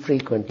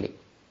infrequently,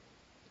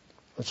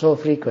 so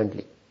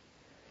frequently.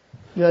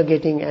 You are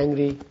getting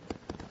angry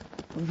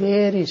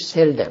very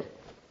seldom.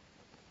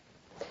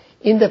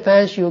 In the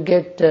past you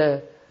get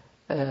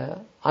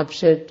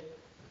upset,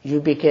 you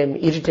became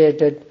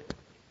irritated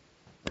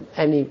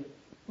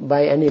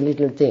by any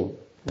little thing.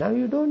 Now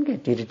you don't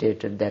get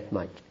irritated that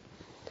much.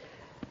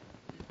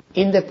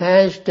 In the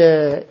past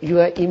you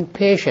are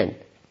impatient.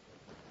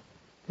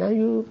 Now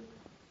you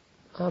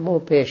are more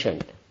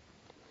patient.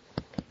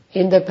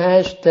 In the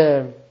past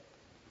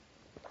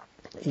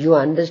your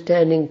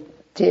understanding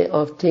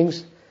of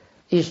things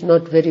is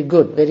not very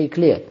good, very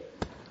clear.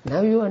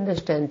 Now you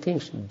understand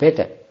things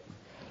better.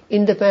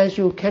 In the past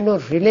you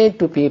cannot relate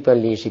to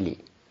people easily.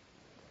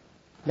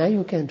 Now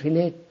you can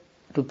relate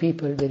to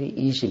people very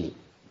easily.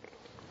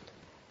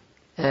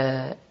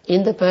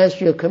 In the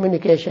past your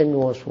communication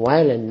was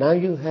violent. Now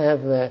you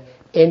have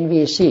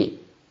NVC,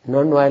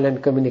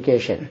 non-violent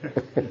communication.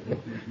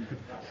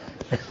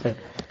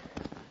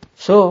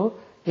 So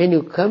when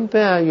you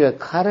compare your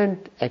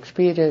current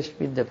experience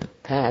with the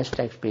past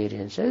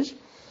experiences,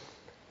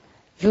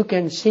 you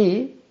can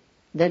see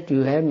that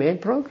you have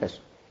made progress.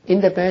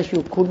 In the past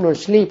you could not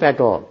sleep at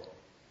all.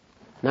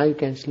 Now you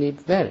can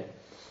sleep well.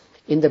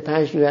 In the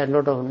past you had a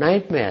lot of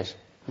nightmares.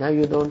 Now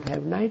you don't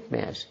have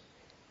nightmares.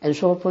 And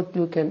so forth.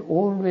 You can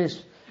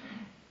always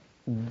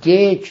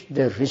gauge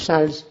the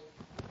results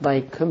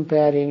by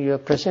comparing your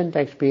present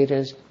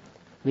experience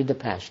with the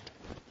past.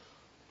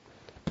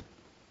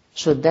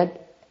 So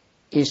that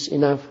is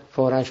enough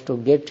for us to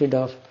get rid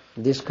of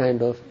this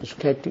kind of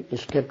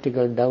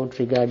skeptical doubt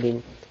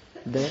regarding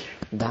the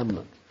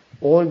Dhamma.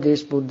 All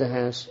this Buddha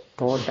has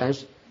taught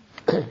us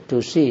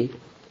to see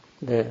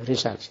the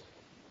results.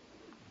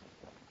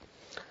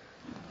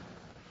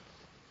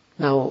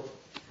 Now,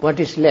 what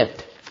is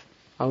left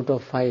out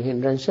of 5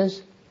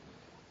 hindrances?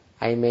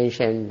 I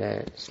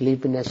mentioned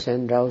sleepiness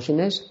and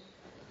drowsiness,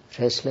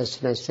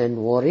 restlessness and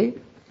worry,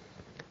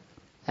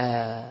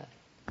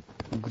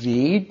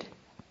 greed,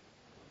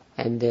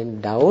 and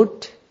then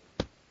doubt,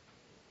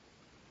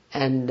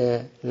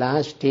 and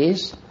last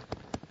is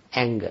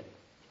anger.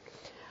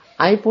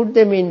 I put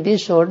them in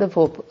this order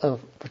for a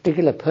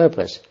particular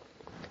purpose.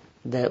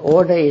 The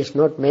order is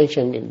not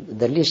mentioned,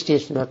 the list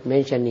is not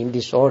mentioned in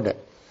this order.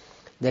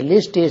 The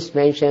list is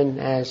mentioned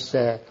as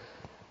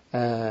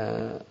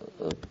Kamaraga,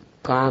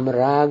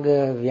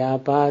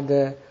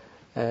 Vyapada,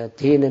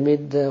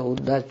 Thinamidda,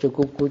 Uddhacha,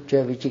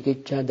 Kukucha,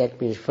 Vichikiccha. That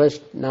means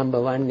first,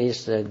 number 1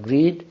 is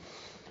greed,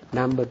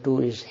 number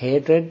 2 is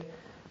hatred,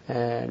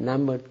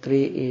 number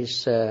 3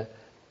 is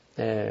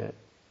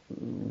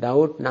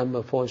doubt,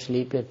 number 4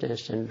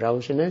 sleepiness and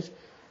drowsiness,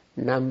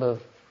 number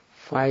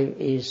 5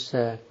 is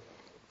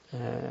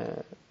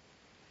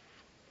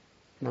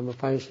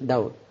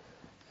doubt.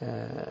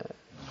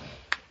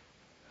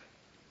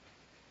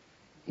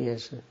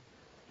 Yes,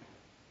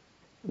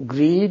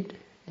 greed,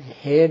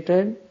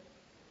 hatred,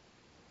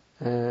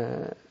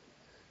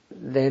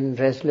 then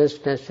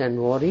restlessness and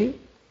worry,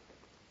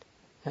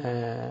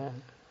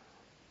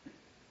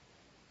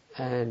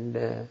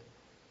 and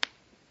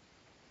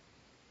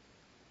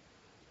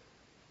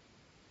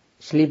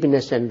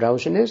sleepiness and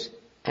drowsiness,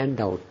 and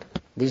doubt.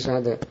 These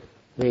are the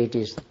way it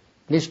is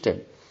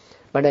listed.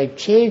 But I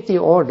changed the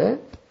order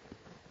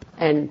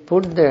and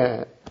put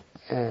the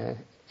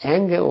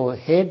anger or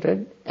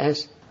hatred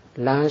as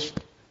last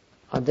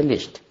on the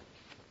list.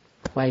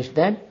 Why is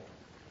that?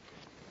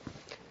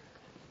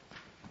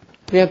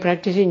 We are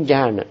practicing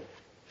jhana.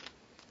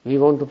 We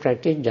want to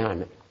practice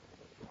jhana.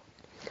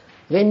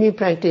 When we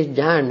practice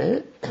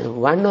jhana,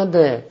 one of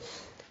the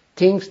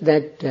things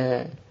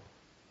that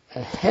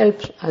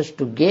helps us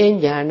to gain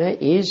jhana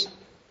is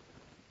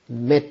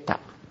metta,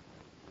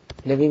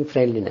 loving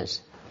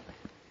friendliness,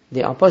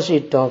 the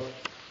opposite of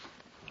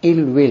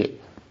ill will,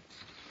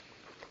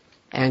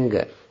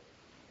 anger.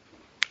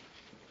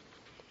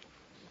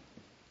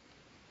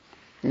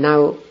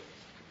 Now,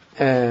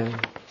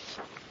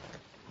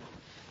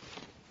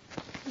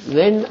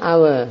 when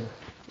our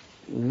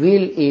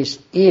will is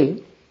ill,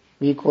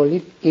 we call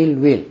it ill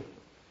will.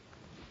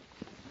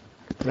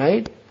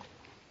 Right?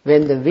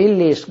 When the will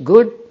is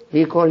good,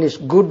 we call this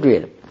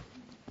goodwill.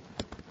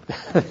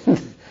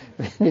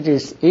 When it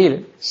is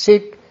ill,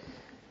 sick,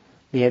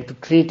 we have to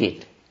treat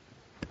it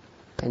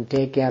and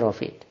take care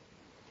of it.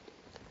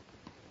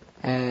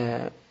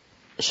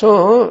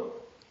 So,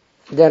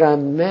 there are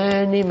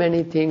many,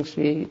 many things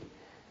we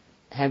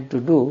have to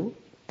do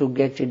to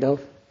get rid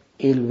of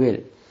ill will.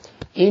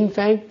 In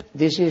fact,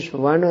 this is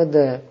one of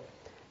the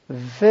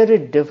very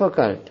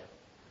difficult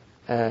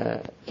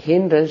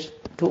hindrance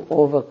to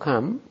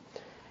overcome,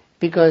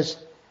 because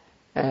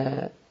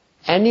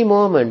any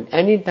moment,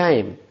 any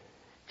time,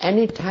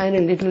 any tiny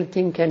little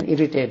thing can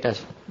irritate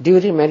us.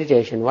 During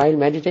meditation, while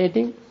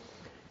meditating,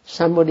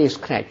 somebody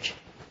scratch,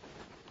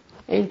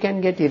 and you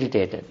can get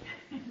irritated.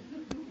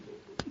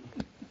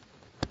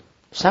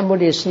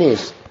 Somebody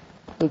sneeze,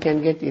 you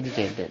can get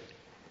irritated.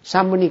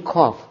 Somebody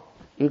cough,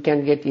 you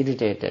can get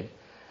irritated.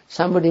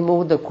 Somebody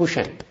move the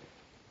cushion,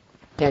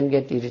 can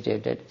get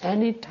irritated.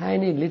 Any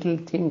tiny little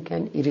thing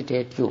can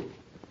irritate you.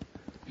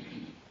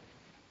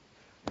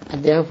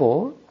 And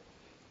therefore,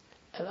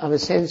 our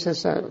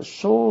senses are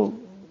so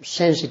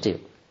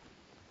sensitive.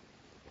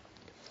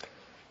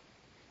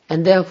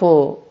 And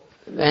therefore,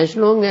 as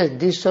long as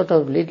these sort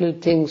of little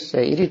things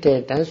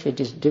irritate us, it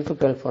is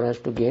difficult for us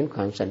to gain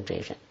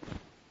concentration.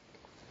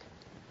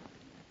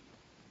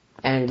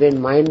 And when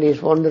mind is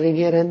wandering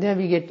here and there,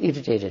 we get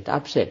irritated,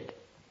 upset.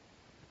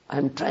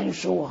 I'm trying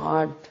so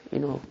hard,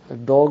 a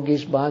dog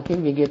is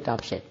barking, we get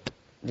upset,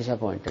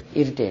 disappointed,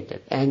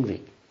 irritated,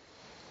 angry.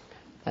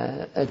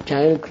 A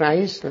child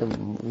cries, a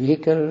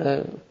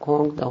vehicle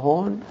honks the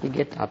horn, we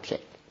get upset,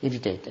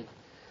 irritated.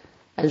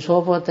 And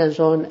so forth and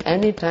so on.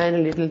 Any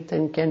tiny little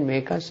thing can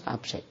make us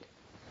upset.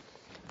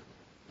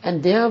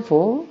 And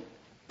therefore,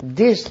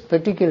 this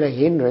particular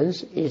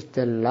hindrance is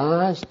the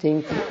last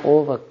thing to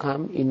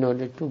overcome in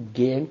order to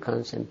gain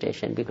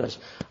concentration, because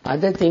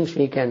other things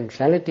we can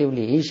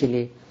relatively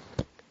easily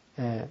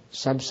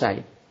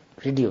subside,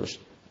 reduce,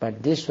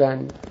 but this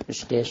one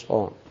stays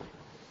on.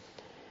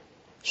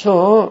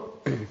 So,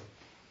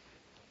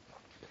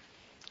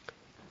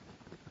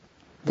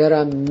 there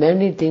are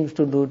many things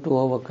to do to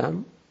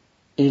overcome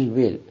ill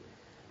will.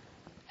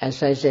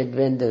 As I said,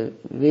 when the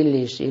will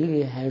is ill,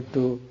 we have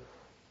to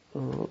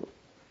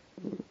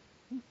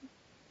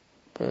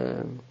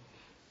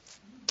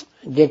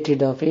get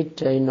rid of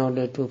it in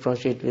order to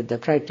proceed with the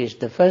practice.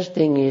 The first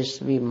thing is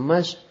we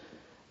must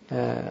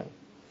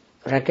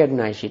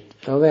recognize it,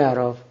 aware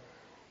of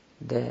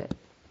the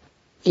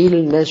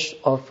illness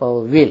of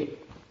our will.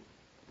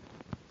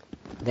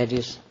 That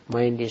is,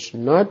 mind is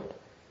not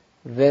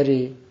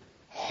very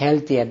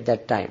healthy at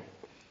that time.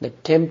 The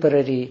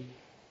temporary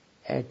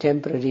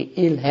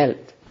ill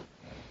health.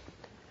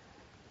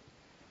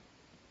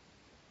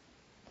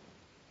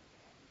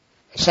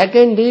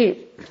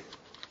 Secondly,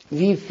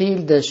 we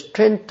feel the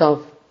strength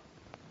of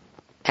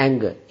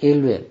anger,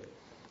 ill will.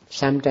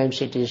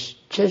 Sometimes it is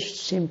just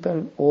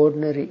simple,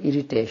 ordinary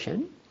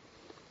irritation.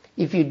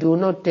 If you do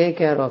not take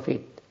care of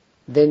it,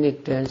 then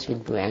it turns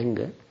into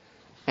anger,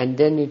 and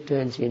then it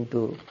turns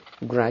into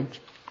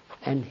grudge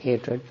and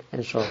hatred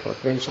and so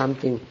forth. When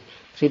something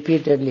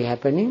repeatedly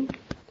happening,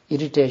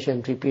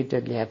 irritation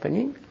repeatedly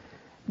happening,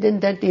 then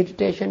that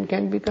irritation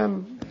can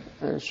become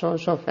a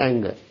source of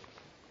anger.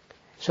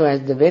 So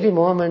at the very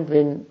moment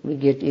when we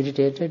get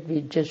irritated,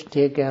 we just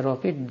take care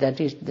of it.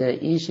 That is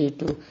the easy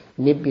to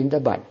nip in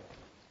the bud.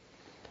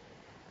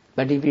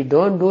 But if we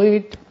don't do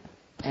it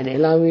and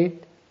allow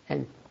it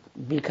and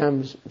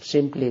becomes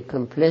simply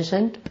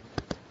complacent,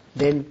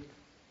 then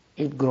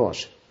it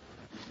grows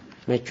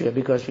mature,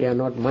 because we are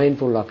not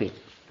mindful of it.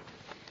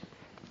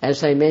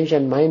 As I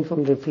mentioned, mindful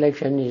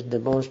reflection is the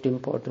most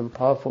important,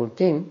 powerful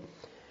thing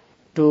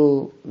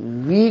to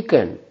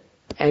weaken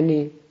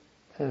any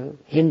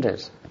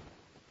hindrance.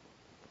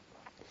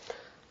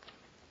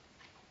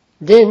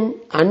 Then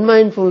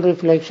unmindful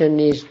reflection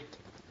is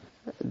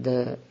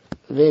the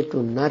way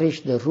to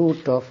nourish the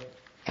root of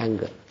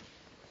anger.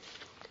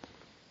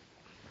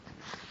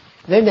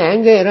 When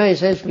anger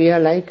arises, we are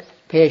like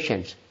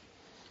patients.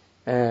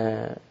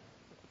 When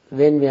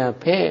we are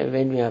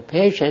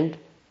patient,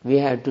 we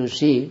have to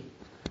see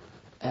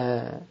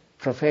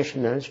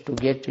professionals to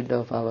get rid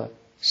of our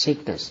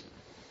sickness.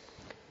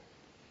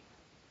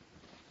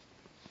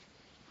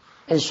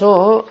 And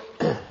so,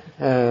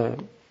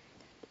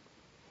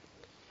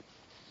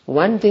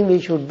 one thing we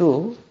should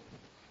do,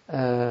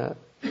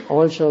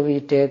 also we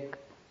take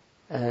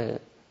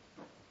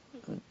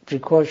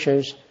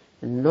precautions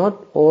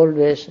not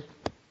always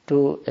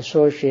to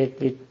associate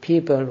with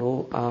people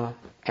who are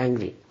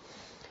angry.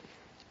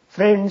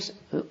 Friends,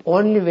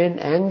 only when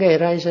anger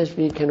arises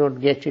we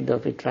cannot get rid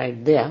of it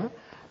right there,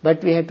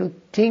 but we have to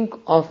think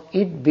of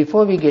it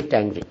before we get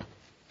angry.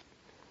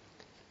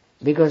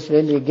 Because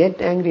when we get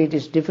angry it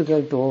is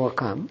difficult to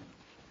overcome,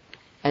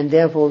 and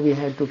therefore we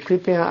have to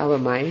prepare our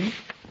mind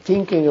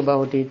thinking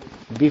about it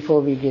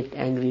before we get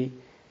angry.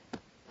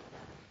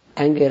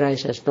 Anger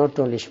arises not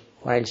only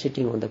while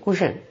sitting on the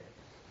cushion.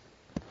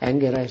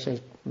 Anger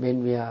arises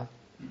when we are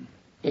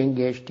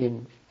engaged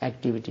in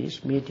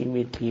activities, meeting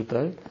with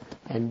people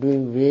and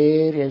doing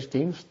various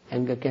things,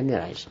 anger can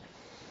arise.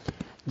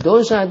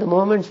 Those are the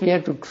moments we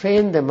have to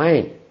train the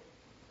mind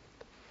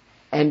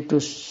and to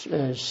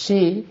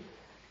see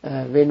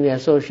when we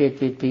associate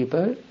with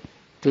people,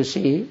 to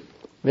see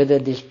whether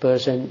this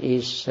person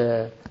is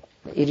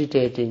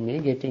irritating me,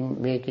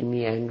 making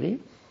me angry,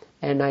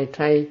 and I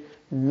try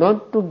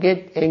not to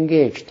get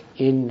engaged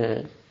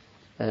in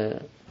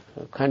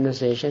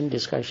conversation,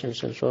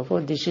 discussions and so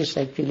forth. This is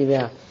actually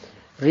where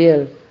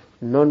real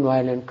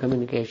non-violent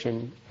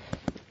communication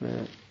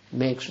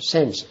makes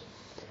sense.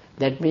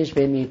 That means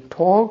when we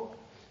talk,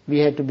 we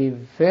have to be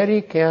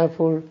very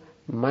careful,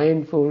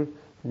 mindful,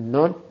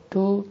 not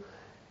to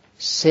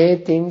say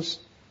things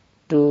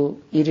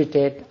to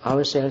irritate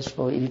ourselves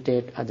or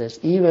irritate others.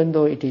 Even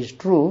though it is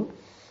true,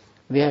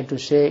 we have to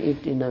say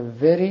it in a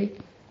very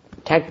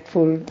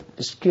tactful,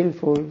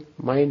 skillful,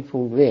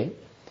 mindful way,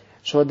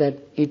 so that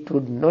it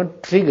would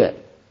not trigger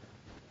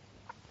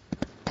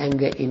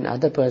anger in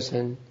other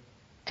person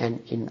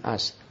and in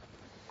us.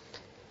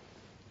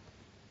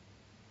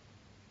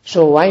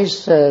 So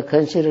wise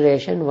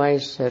consideration,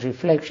 wise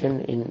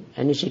reflection in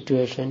any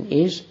situation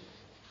is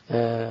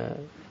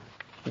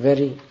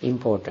very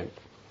important.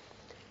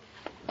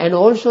 And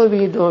also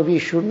we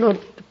should not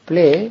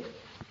play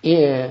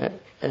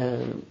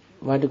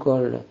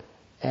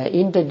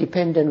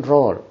interdependent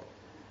role.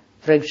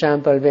 For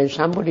example, when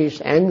somebody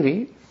is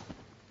angry,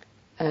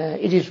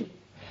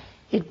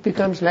 it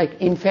becomes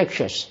like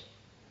infectious.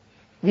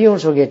 We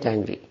also get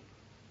angry.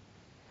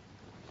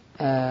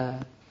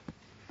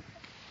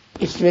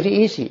 It's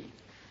very easy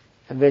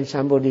when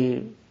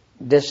somebody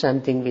does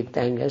something with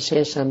anger,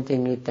 says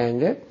something with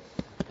anger,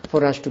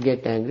 for us to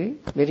get angry.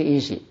 Very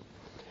easy.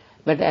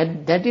 But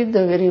that is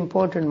the very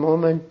important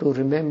moment to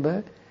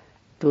remember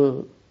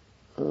to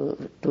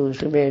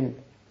remain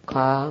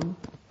calm,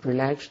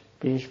 relaxed,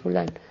 peaceful,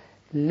 and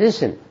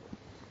listen.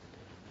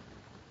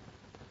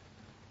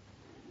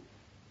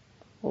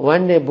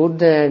 One day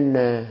Buddha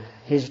and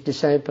his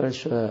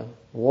disciples were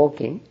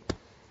walking,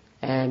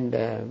 and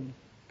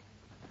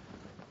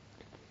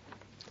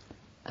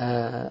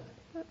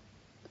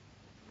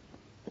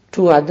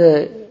two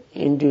other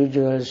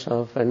individuals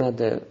of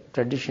another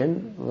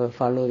tradition were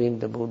following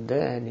the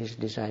Buddha and his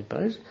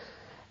disciples,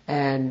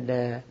 and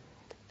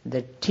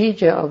the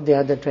teacher of the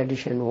other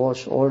tradition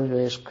was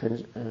always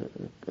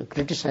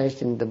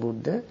criticizing the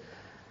Buddha,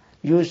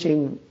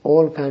 using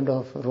all kind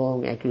of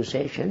wrong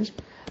accusations,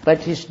 but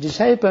his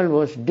disciple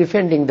was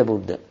defending the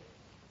Buddha.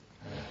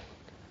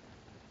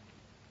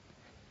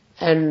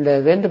 And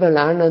Venerable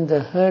Ananda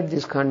heard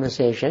this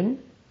conversation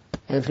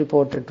and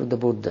reported to the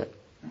Buddha.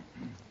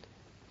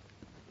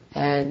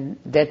 And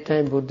that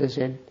time Buddha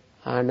said,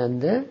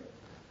 Ananda,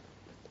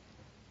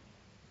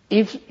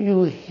 if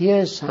you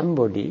hear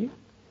somebody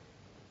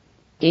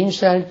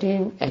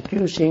insulting,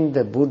 accusing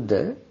the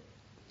Buddha,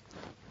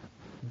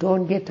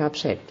 don't get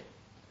upset.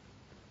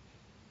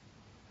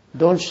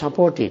 Don't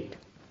support it.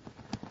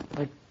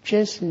 But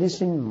just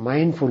listen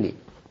mindfully.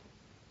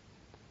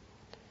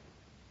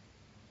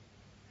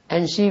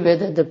 And see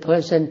whether the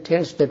person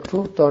tells the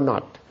truth or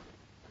not.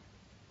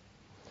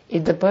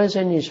 If the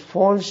person is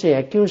falsely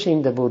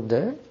accusing the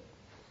Buddha,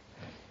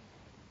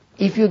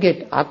 if you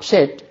get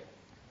upset,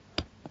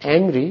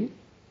 angry,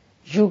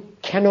 you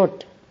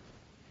cannot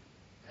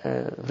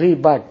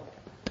rebut,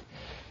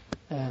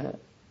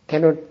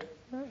 cannot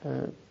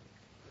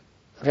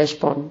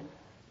respond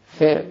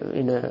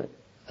in a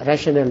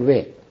rational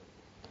way.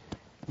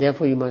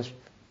 Therefore you must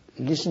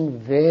listen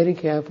very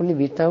carefully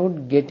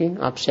without getting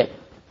upset.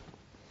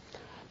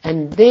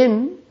 And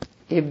then,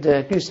 if the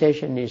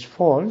accusation is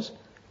false,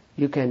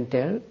 you can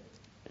tell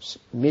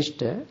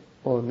Mr.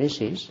 or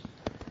Mrs.,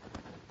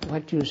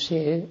 what you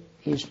say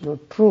is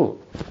not true.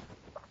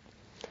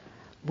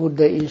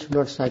 Buddha is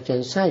not such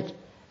and such.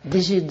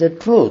 This is the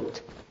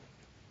truth.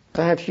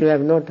 Perhaps you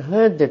have not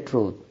heard the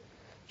truth.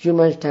 You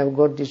must have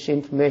got this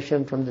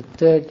information from the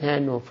third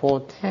hand or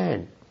fourth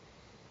hand.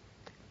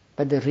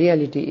 But the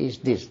reality is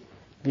this.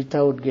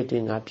 Without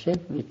getting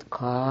upset, with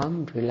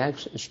calm,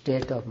 relaxed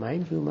state of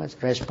mind, you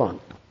must respond.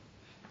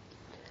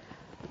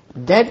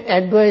 That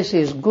advice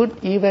is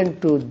good even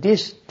to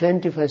this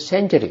 21st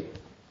century.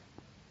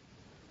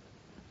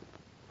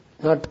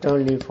 Not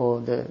only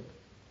for the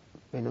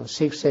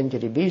 6th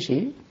century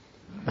BC,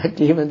 but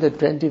even the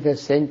 21st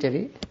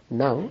century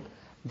now,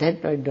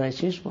 that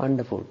advice is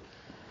wonderful.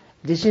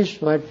 This is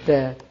what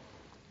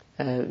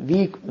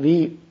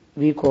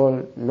we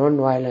call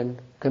non-violent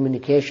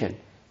communication.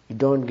 You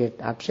don't get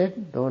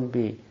upset, don't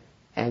be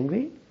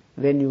angry.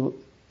 When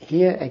you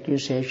hear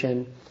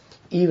accusation,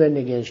 even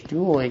against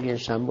you or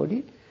against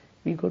somebody,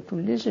 we got to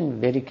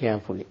listen very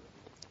carefully,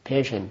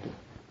 patiently,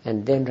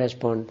 and then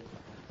respond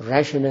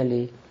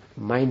rationally,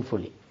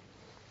 mindfully.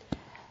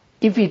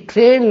 If we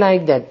train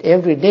like that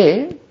every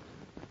day,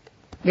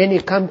 when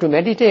you come to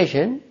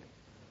meditation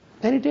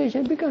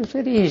becomes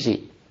very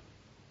easy.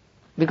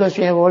 Because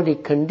we have already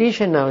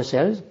conditioned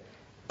ourselves,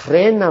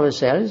 trained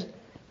ourselves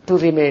to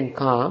remain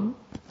calm,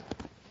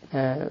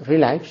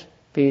 relaxed,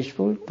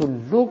 peaceful, to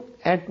look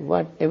at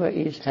whatever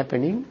is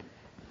happening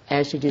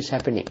as it is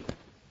happening,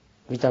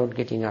 without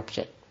getting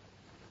upset.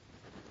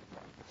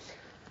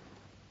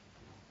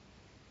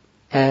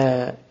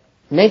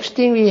 Next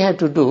thing we have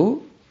to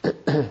do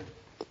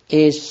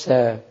is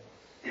to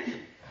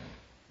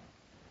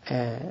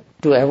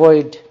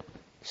avoid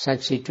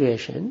such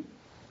situation,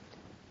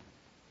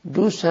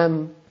 do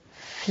some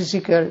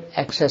physical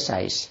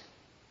exercise.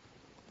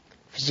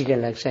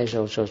 Physical exercise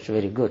also is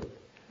very good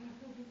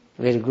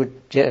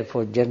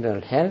for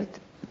general health,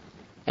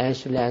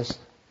 as well as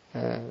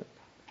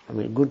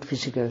good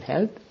physical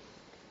health,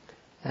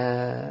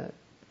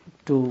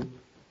 to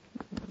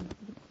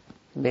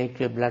make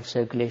your blood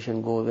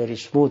circulation go very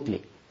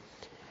smoothly.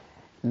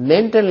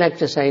 Mental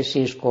exercise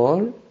is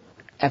called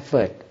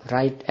effort,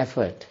 right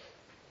effort.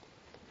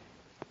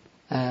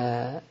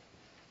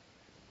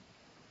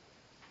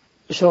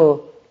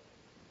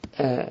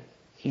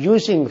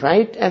 Using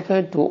right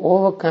effort to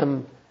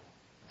overcome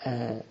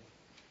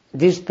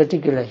this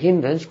particular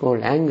hindrance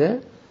called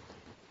anger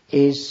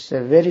is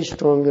very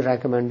strongly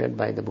recommended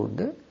by the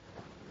Buddha.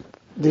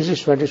 This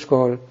is what is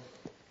called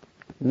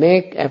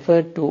make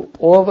effort to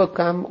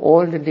overcome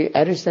all the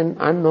arrogant,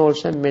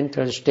 unwholesome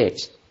mental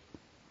states.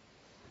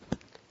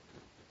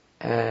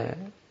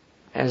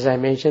 As I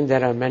mentioned,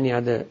 there are many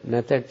other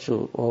methods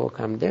to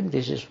overcome them.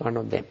 This is one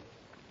of them.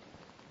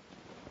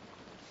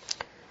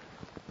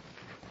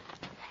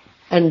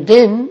 And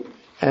then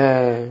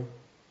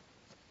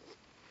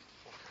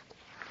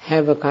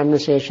have a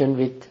conversation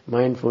with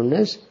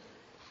mindfulness.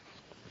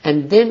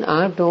 And then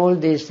after all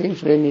these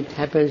things, when it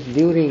happens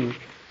during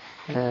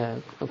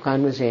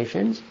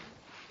conversations,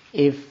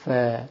 if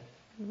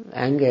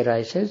anger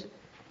arises,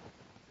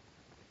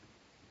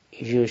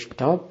 you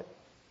stop,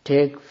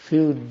 take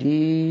few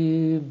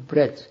deep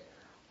breaths.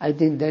 I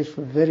think that's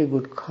very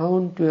good.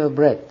 Count your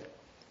breath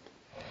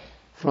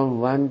from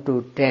 1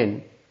 to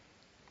 10,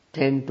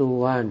 10 to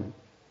 1,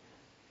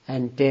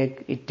 and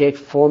it takes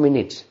 4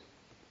 minutes.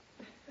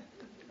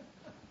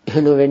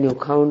 When you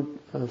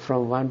count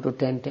from 1 to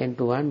 10, 10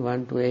 to 1,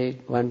 1 to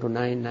 8, 1 to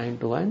 9, 9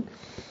 to 1,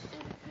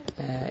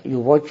 you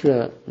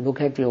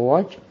look at your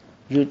watch,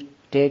 it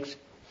takes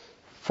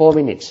 4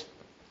 minutes.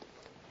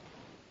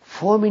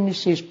 4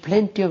 minutes is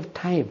plenty of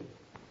time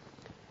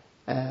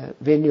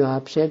when you are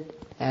upset,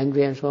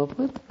 angry and so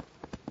forth,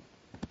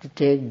 to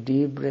take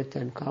deep breath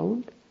and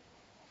count.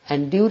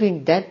 And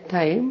during that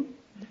time,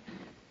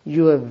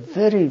 your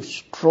very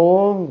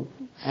strong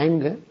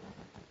anger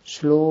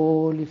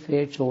slowly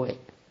fades away.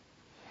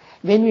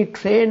 When we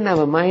train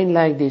our mind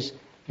like this,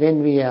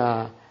 when we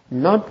are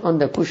not on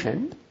the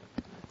cushion,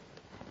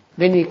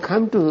 when we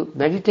come to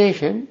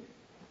meditation,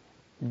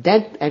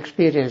 that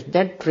experience,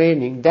 that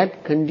training,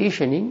 that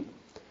conditioning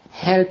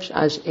helps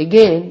us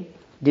again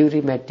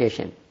during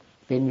meditation,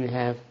 when you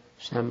have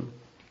some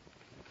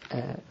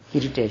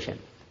irritation.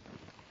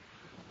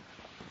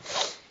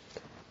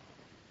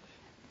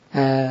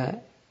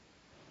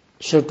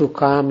 So to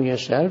calm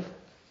yourself,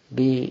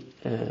 to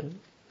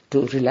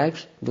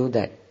relax, do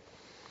that.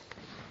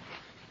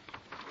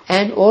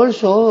 And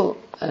also,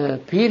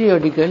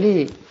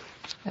 periodically,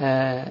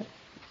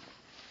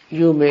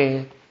 you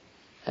may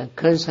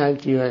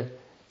consult your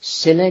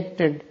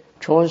selected,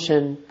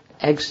 chosen,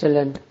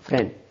 excellent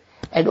friend.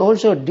 And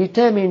also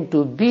determine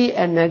to be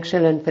an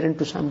excellent friend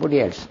to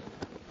somebody else.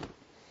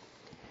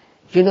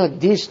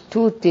 These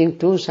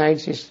two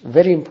sides is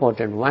very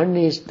important. One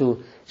is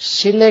to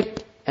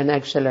select an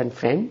excellent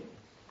friend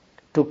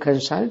to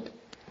consult,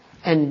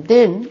 and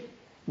then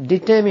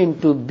determine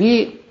to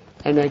be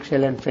an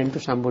excellent friend to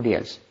somebody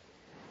else.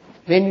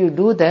 When you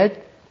do that,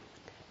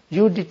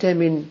 you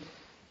determine,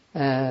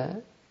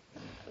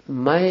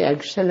 my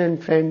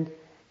excellent friend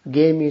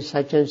gave me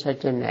such and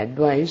such an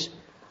advice,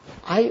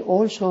 I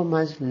also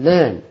must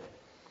learn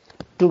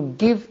to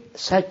give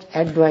such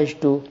advice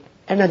to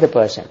another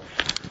person.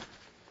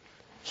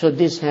 So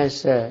this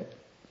has a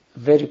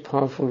very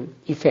powerful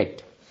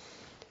effect,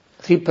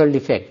 ripple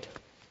effect.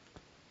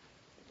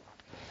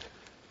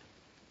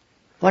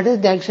 What does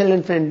the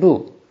excellent friend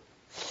do?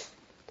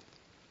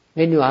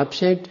 When you are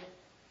upset,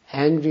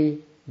 angry,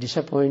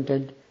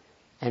 disappointed,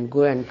 and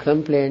go and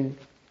complain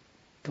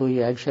to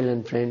your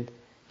excellent friend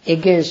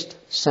against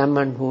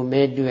someone who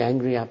made you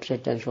angry,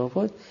 upset and so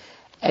forth,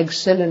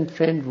 excellent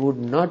friend would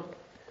not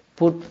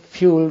put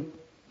fuel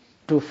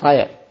to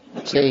fire,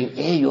 saying,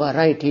 hey, you are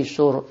right, he's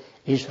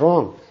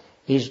wrong,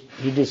 he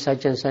did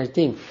such and such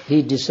thing,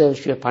 he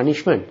deserves your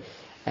punishment,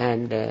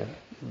 and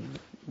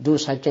do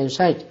such and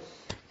such,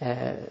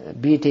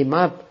 beat him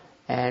up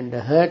and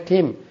hurt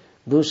him,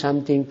 do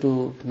something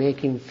to make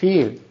him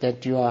feel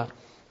that you are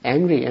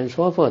angry and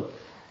so forth.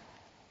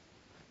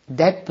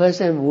 That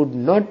person would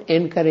not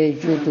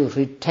encourage you to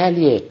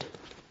retaliate.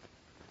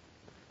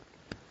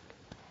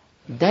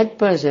 That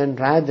person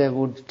rather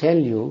would tell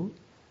you,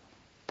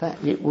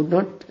 it would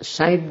not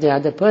cite the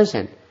other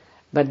person,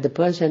 but the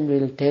person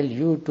will tell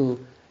you to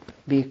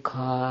be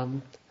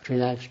calm,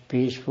 relaxed,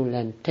 peaceful,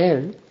 and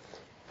tell,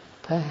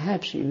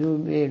 perhaps you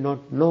may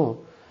not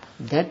know,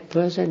 that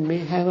person may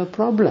have a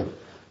problem.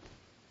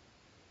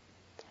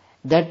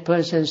 that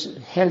person's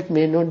health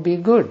may not be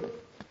good.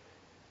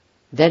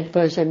 That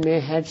person may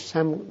have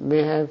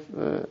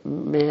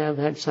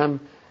had some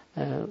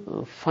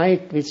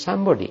fight with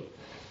somebody,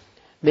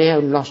 may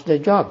have lost the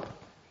job,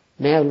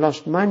 may have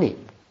lost money,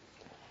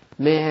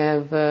 may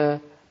have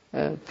a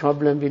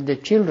problem with the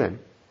children,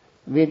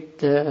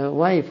 with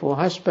wife or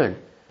husband,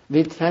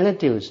 with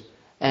relatives,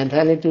 and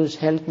relatives'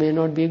 health may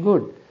not be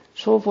good,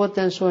 so forth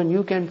and so on.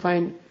 You can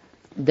find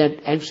that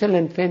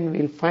excellent friend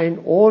will find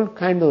all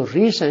kind of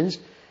reasons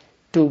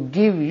to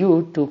give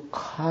you to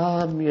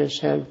calm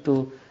yourself,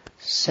 to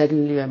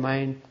settle your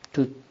mind,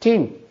 to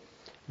think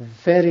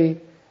very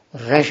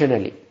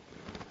rationally,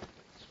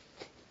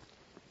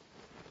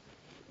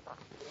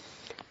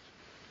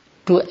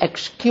 to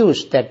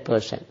excuse that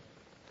person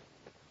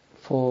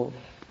for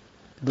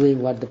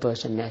doing what the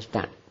person has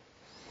done.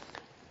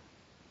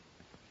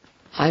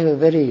 I have a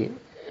very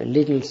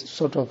little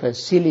sort of a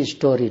silly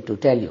story to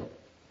tell you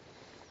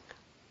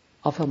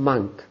of a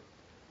monk.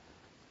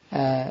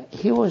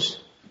 He was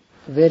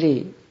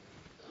very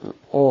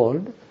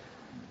old,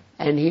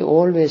 and he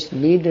always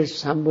needed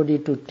somebody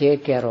to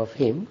take care of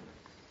him.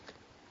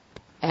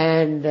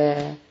 And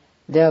there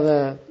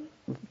were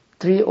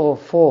 3 or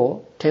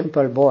 4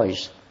 temple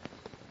boys.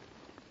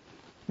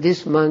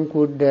 This monk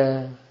would,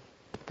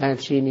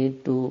 perhaps he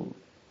need to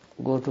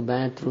go to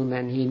bathroom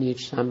and he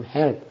needs some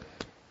help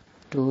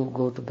to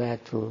go to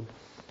bathroom.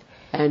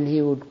 And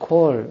he would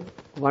call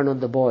one of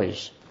the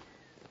boys,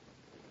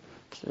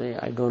 say,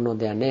 I don't know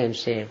their names,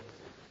 say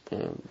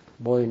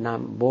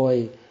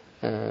boy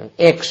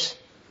X.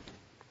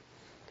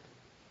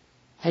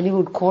 And he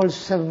would call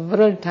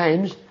several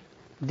times.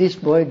 This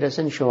boy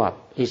doesn't show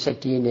up. He's a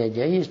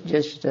teenager. He's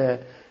just,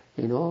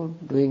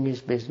 doing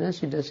his business.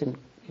 He doesn't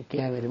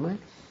care very much.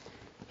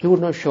 He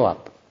would not show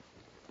up.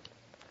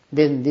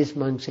 Then this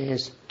monk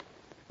says,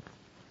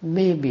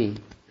 maybe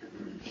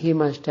he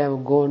must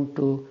have gone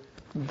to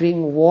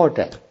bring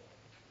water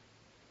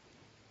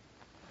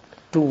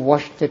to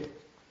wash the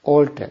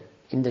altar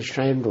in the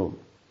shrine room.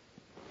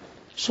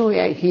 So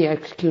he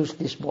excused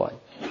this boy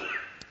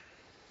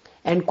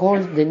and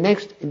called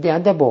the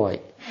other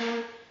boy,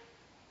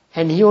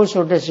 and he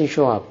also doesn't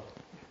show up.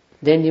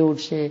 Then he would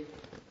say,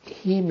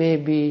 he may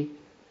be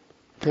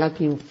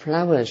plucking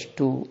flowers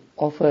to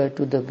offer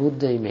to the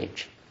Buddha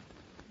image.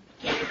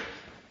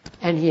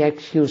 And he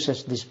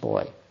excuses this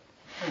boy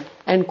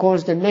and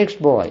calls the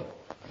next boy,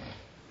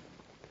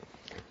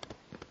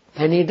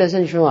 and he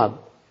doesn't show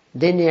up.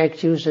 Then he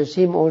accuses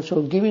him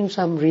also, giving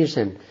some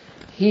reason.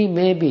 He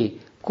may be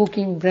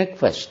cooking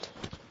breakfast.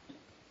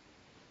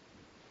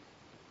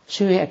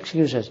 So he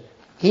excuses.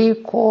 He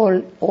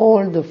called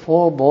all the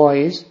 4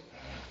 boys,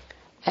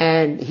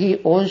 and he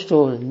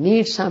also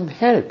needs some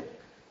help.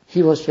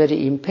 He was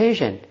very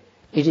impatient.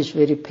 It is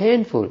very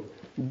painful,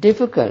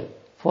 difficult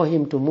for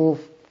him to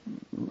move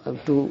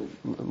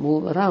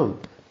around.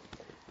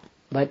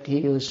 But he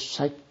is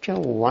such a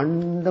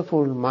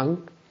wonderful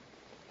monk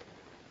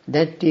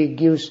that he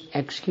gives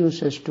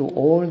excuses to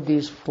all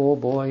these 4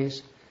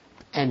 boys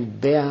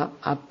and bear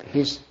up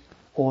his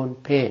own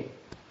pain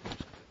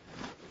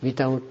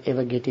without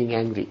ever getting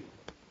angry.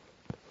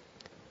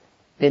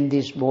 When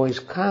these boys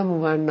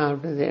come one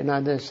after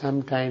another,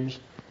 sometimes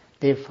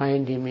they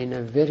find him in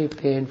a very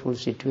painful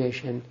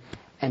situation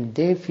and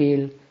they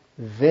feel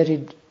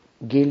very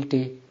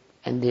guilty,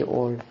 and they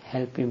all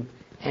help him.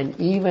 And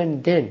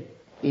even then,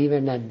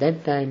 even at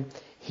that time,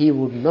 he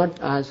would not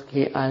ask,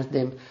 he asked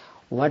them,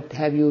 what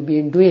have you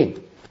been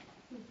doing?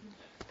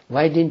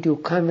 Why didn't you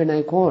come when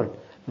I called?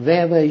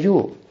 Where were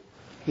you?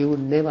 He would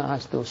never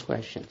ask those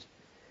questions.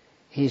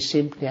 He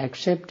simply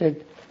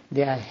accepted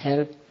their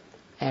help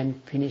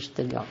and finished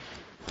the job.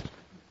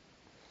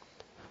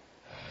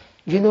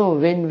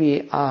 When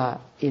we are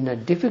in a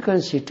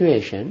difficult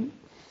situation,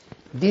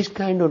 this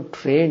kind of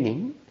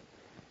training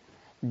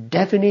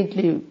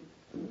definitely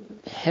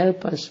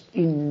help us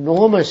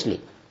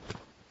enormously,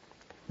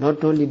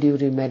 not only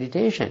during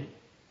meditation,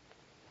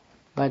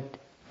 but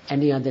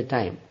any other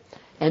time.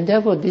 And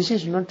therefore this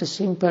is not a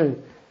simple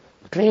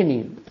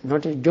training,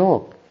 not a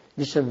joke.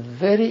 This is a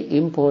very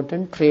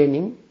important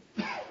training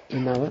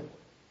in our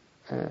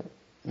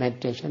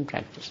meditation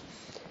practice.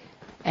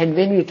 And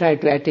when we try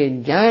to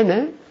attain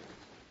jhana,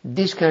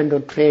 this kind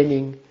of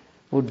training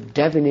would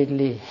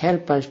definitely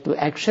help us to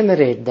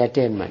accelerate the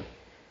attainment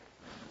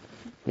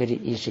very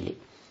easily.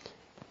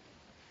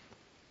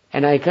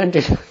 And I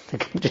continue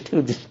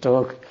this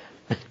talk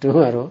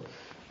tomorrow,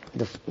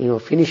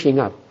 finishing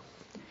up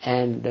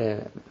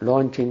and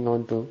launching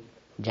onto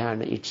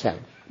jhana itself.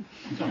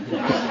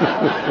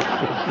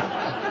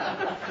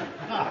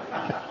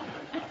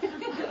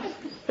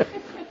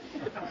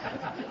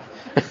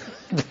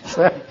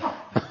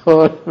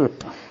 Whole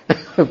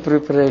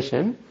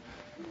preparation.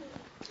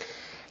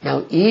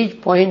 Now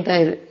each point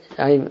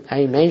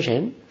I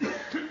mentioned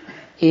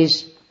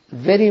is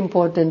very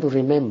important to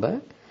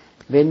remember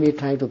when we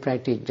try to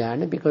practice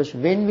jhana, because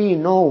when we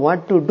know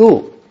what to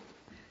do,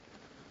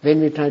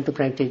 when we try to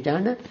practice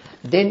jhana,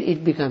 then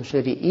it becomes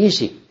very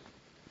easy.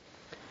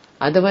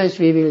 Otherwise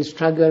we will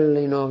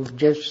struggle,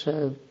 just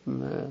vane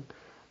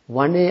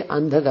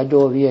andha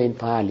gajoviya in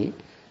Pali,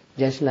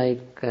 just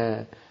like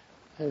the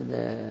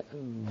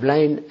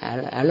blind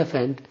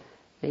elephant,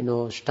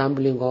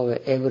 stumbling over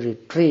every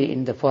tree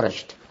in the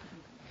forest.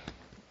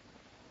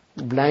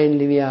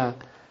 Blindly we are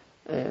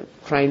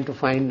trying to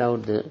find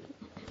out the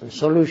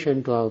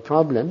solution to our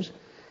problems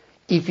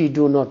if we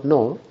do not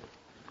know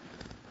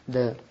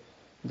the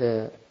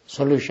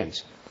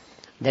solutions.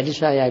 That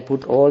is why I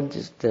put all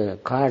the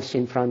cards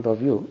in front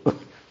of you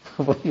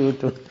for you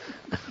to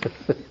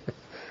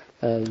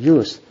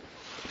use.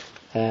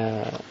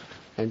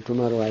 And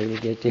tomorrow I will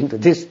get into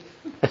this.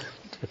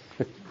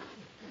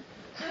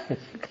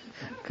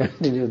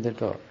 Continue the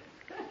talk.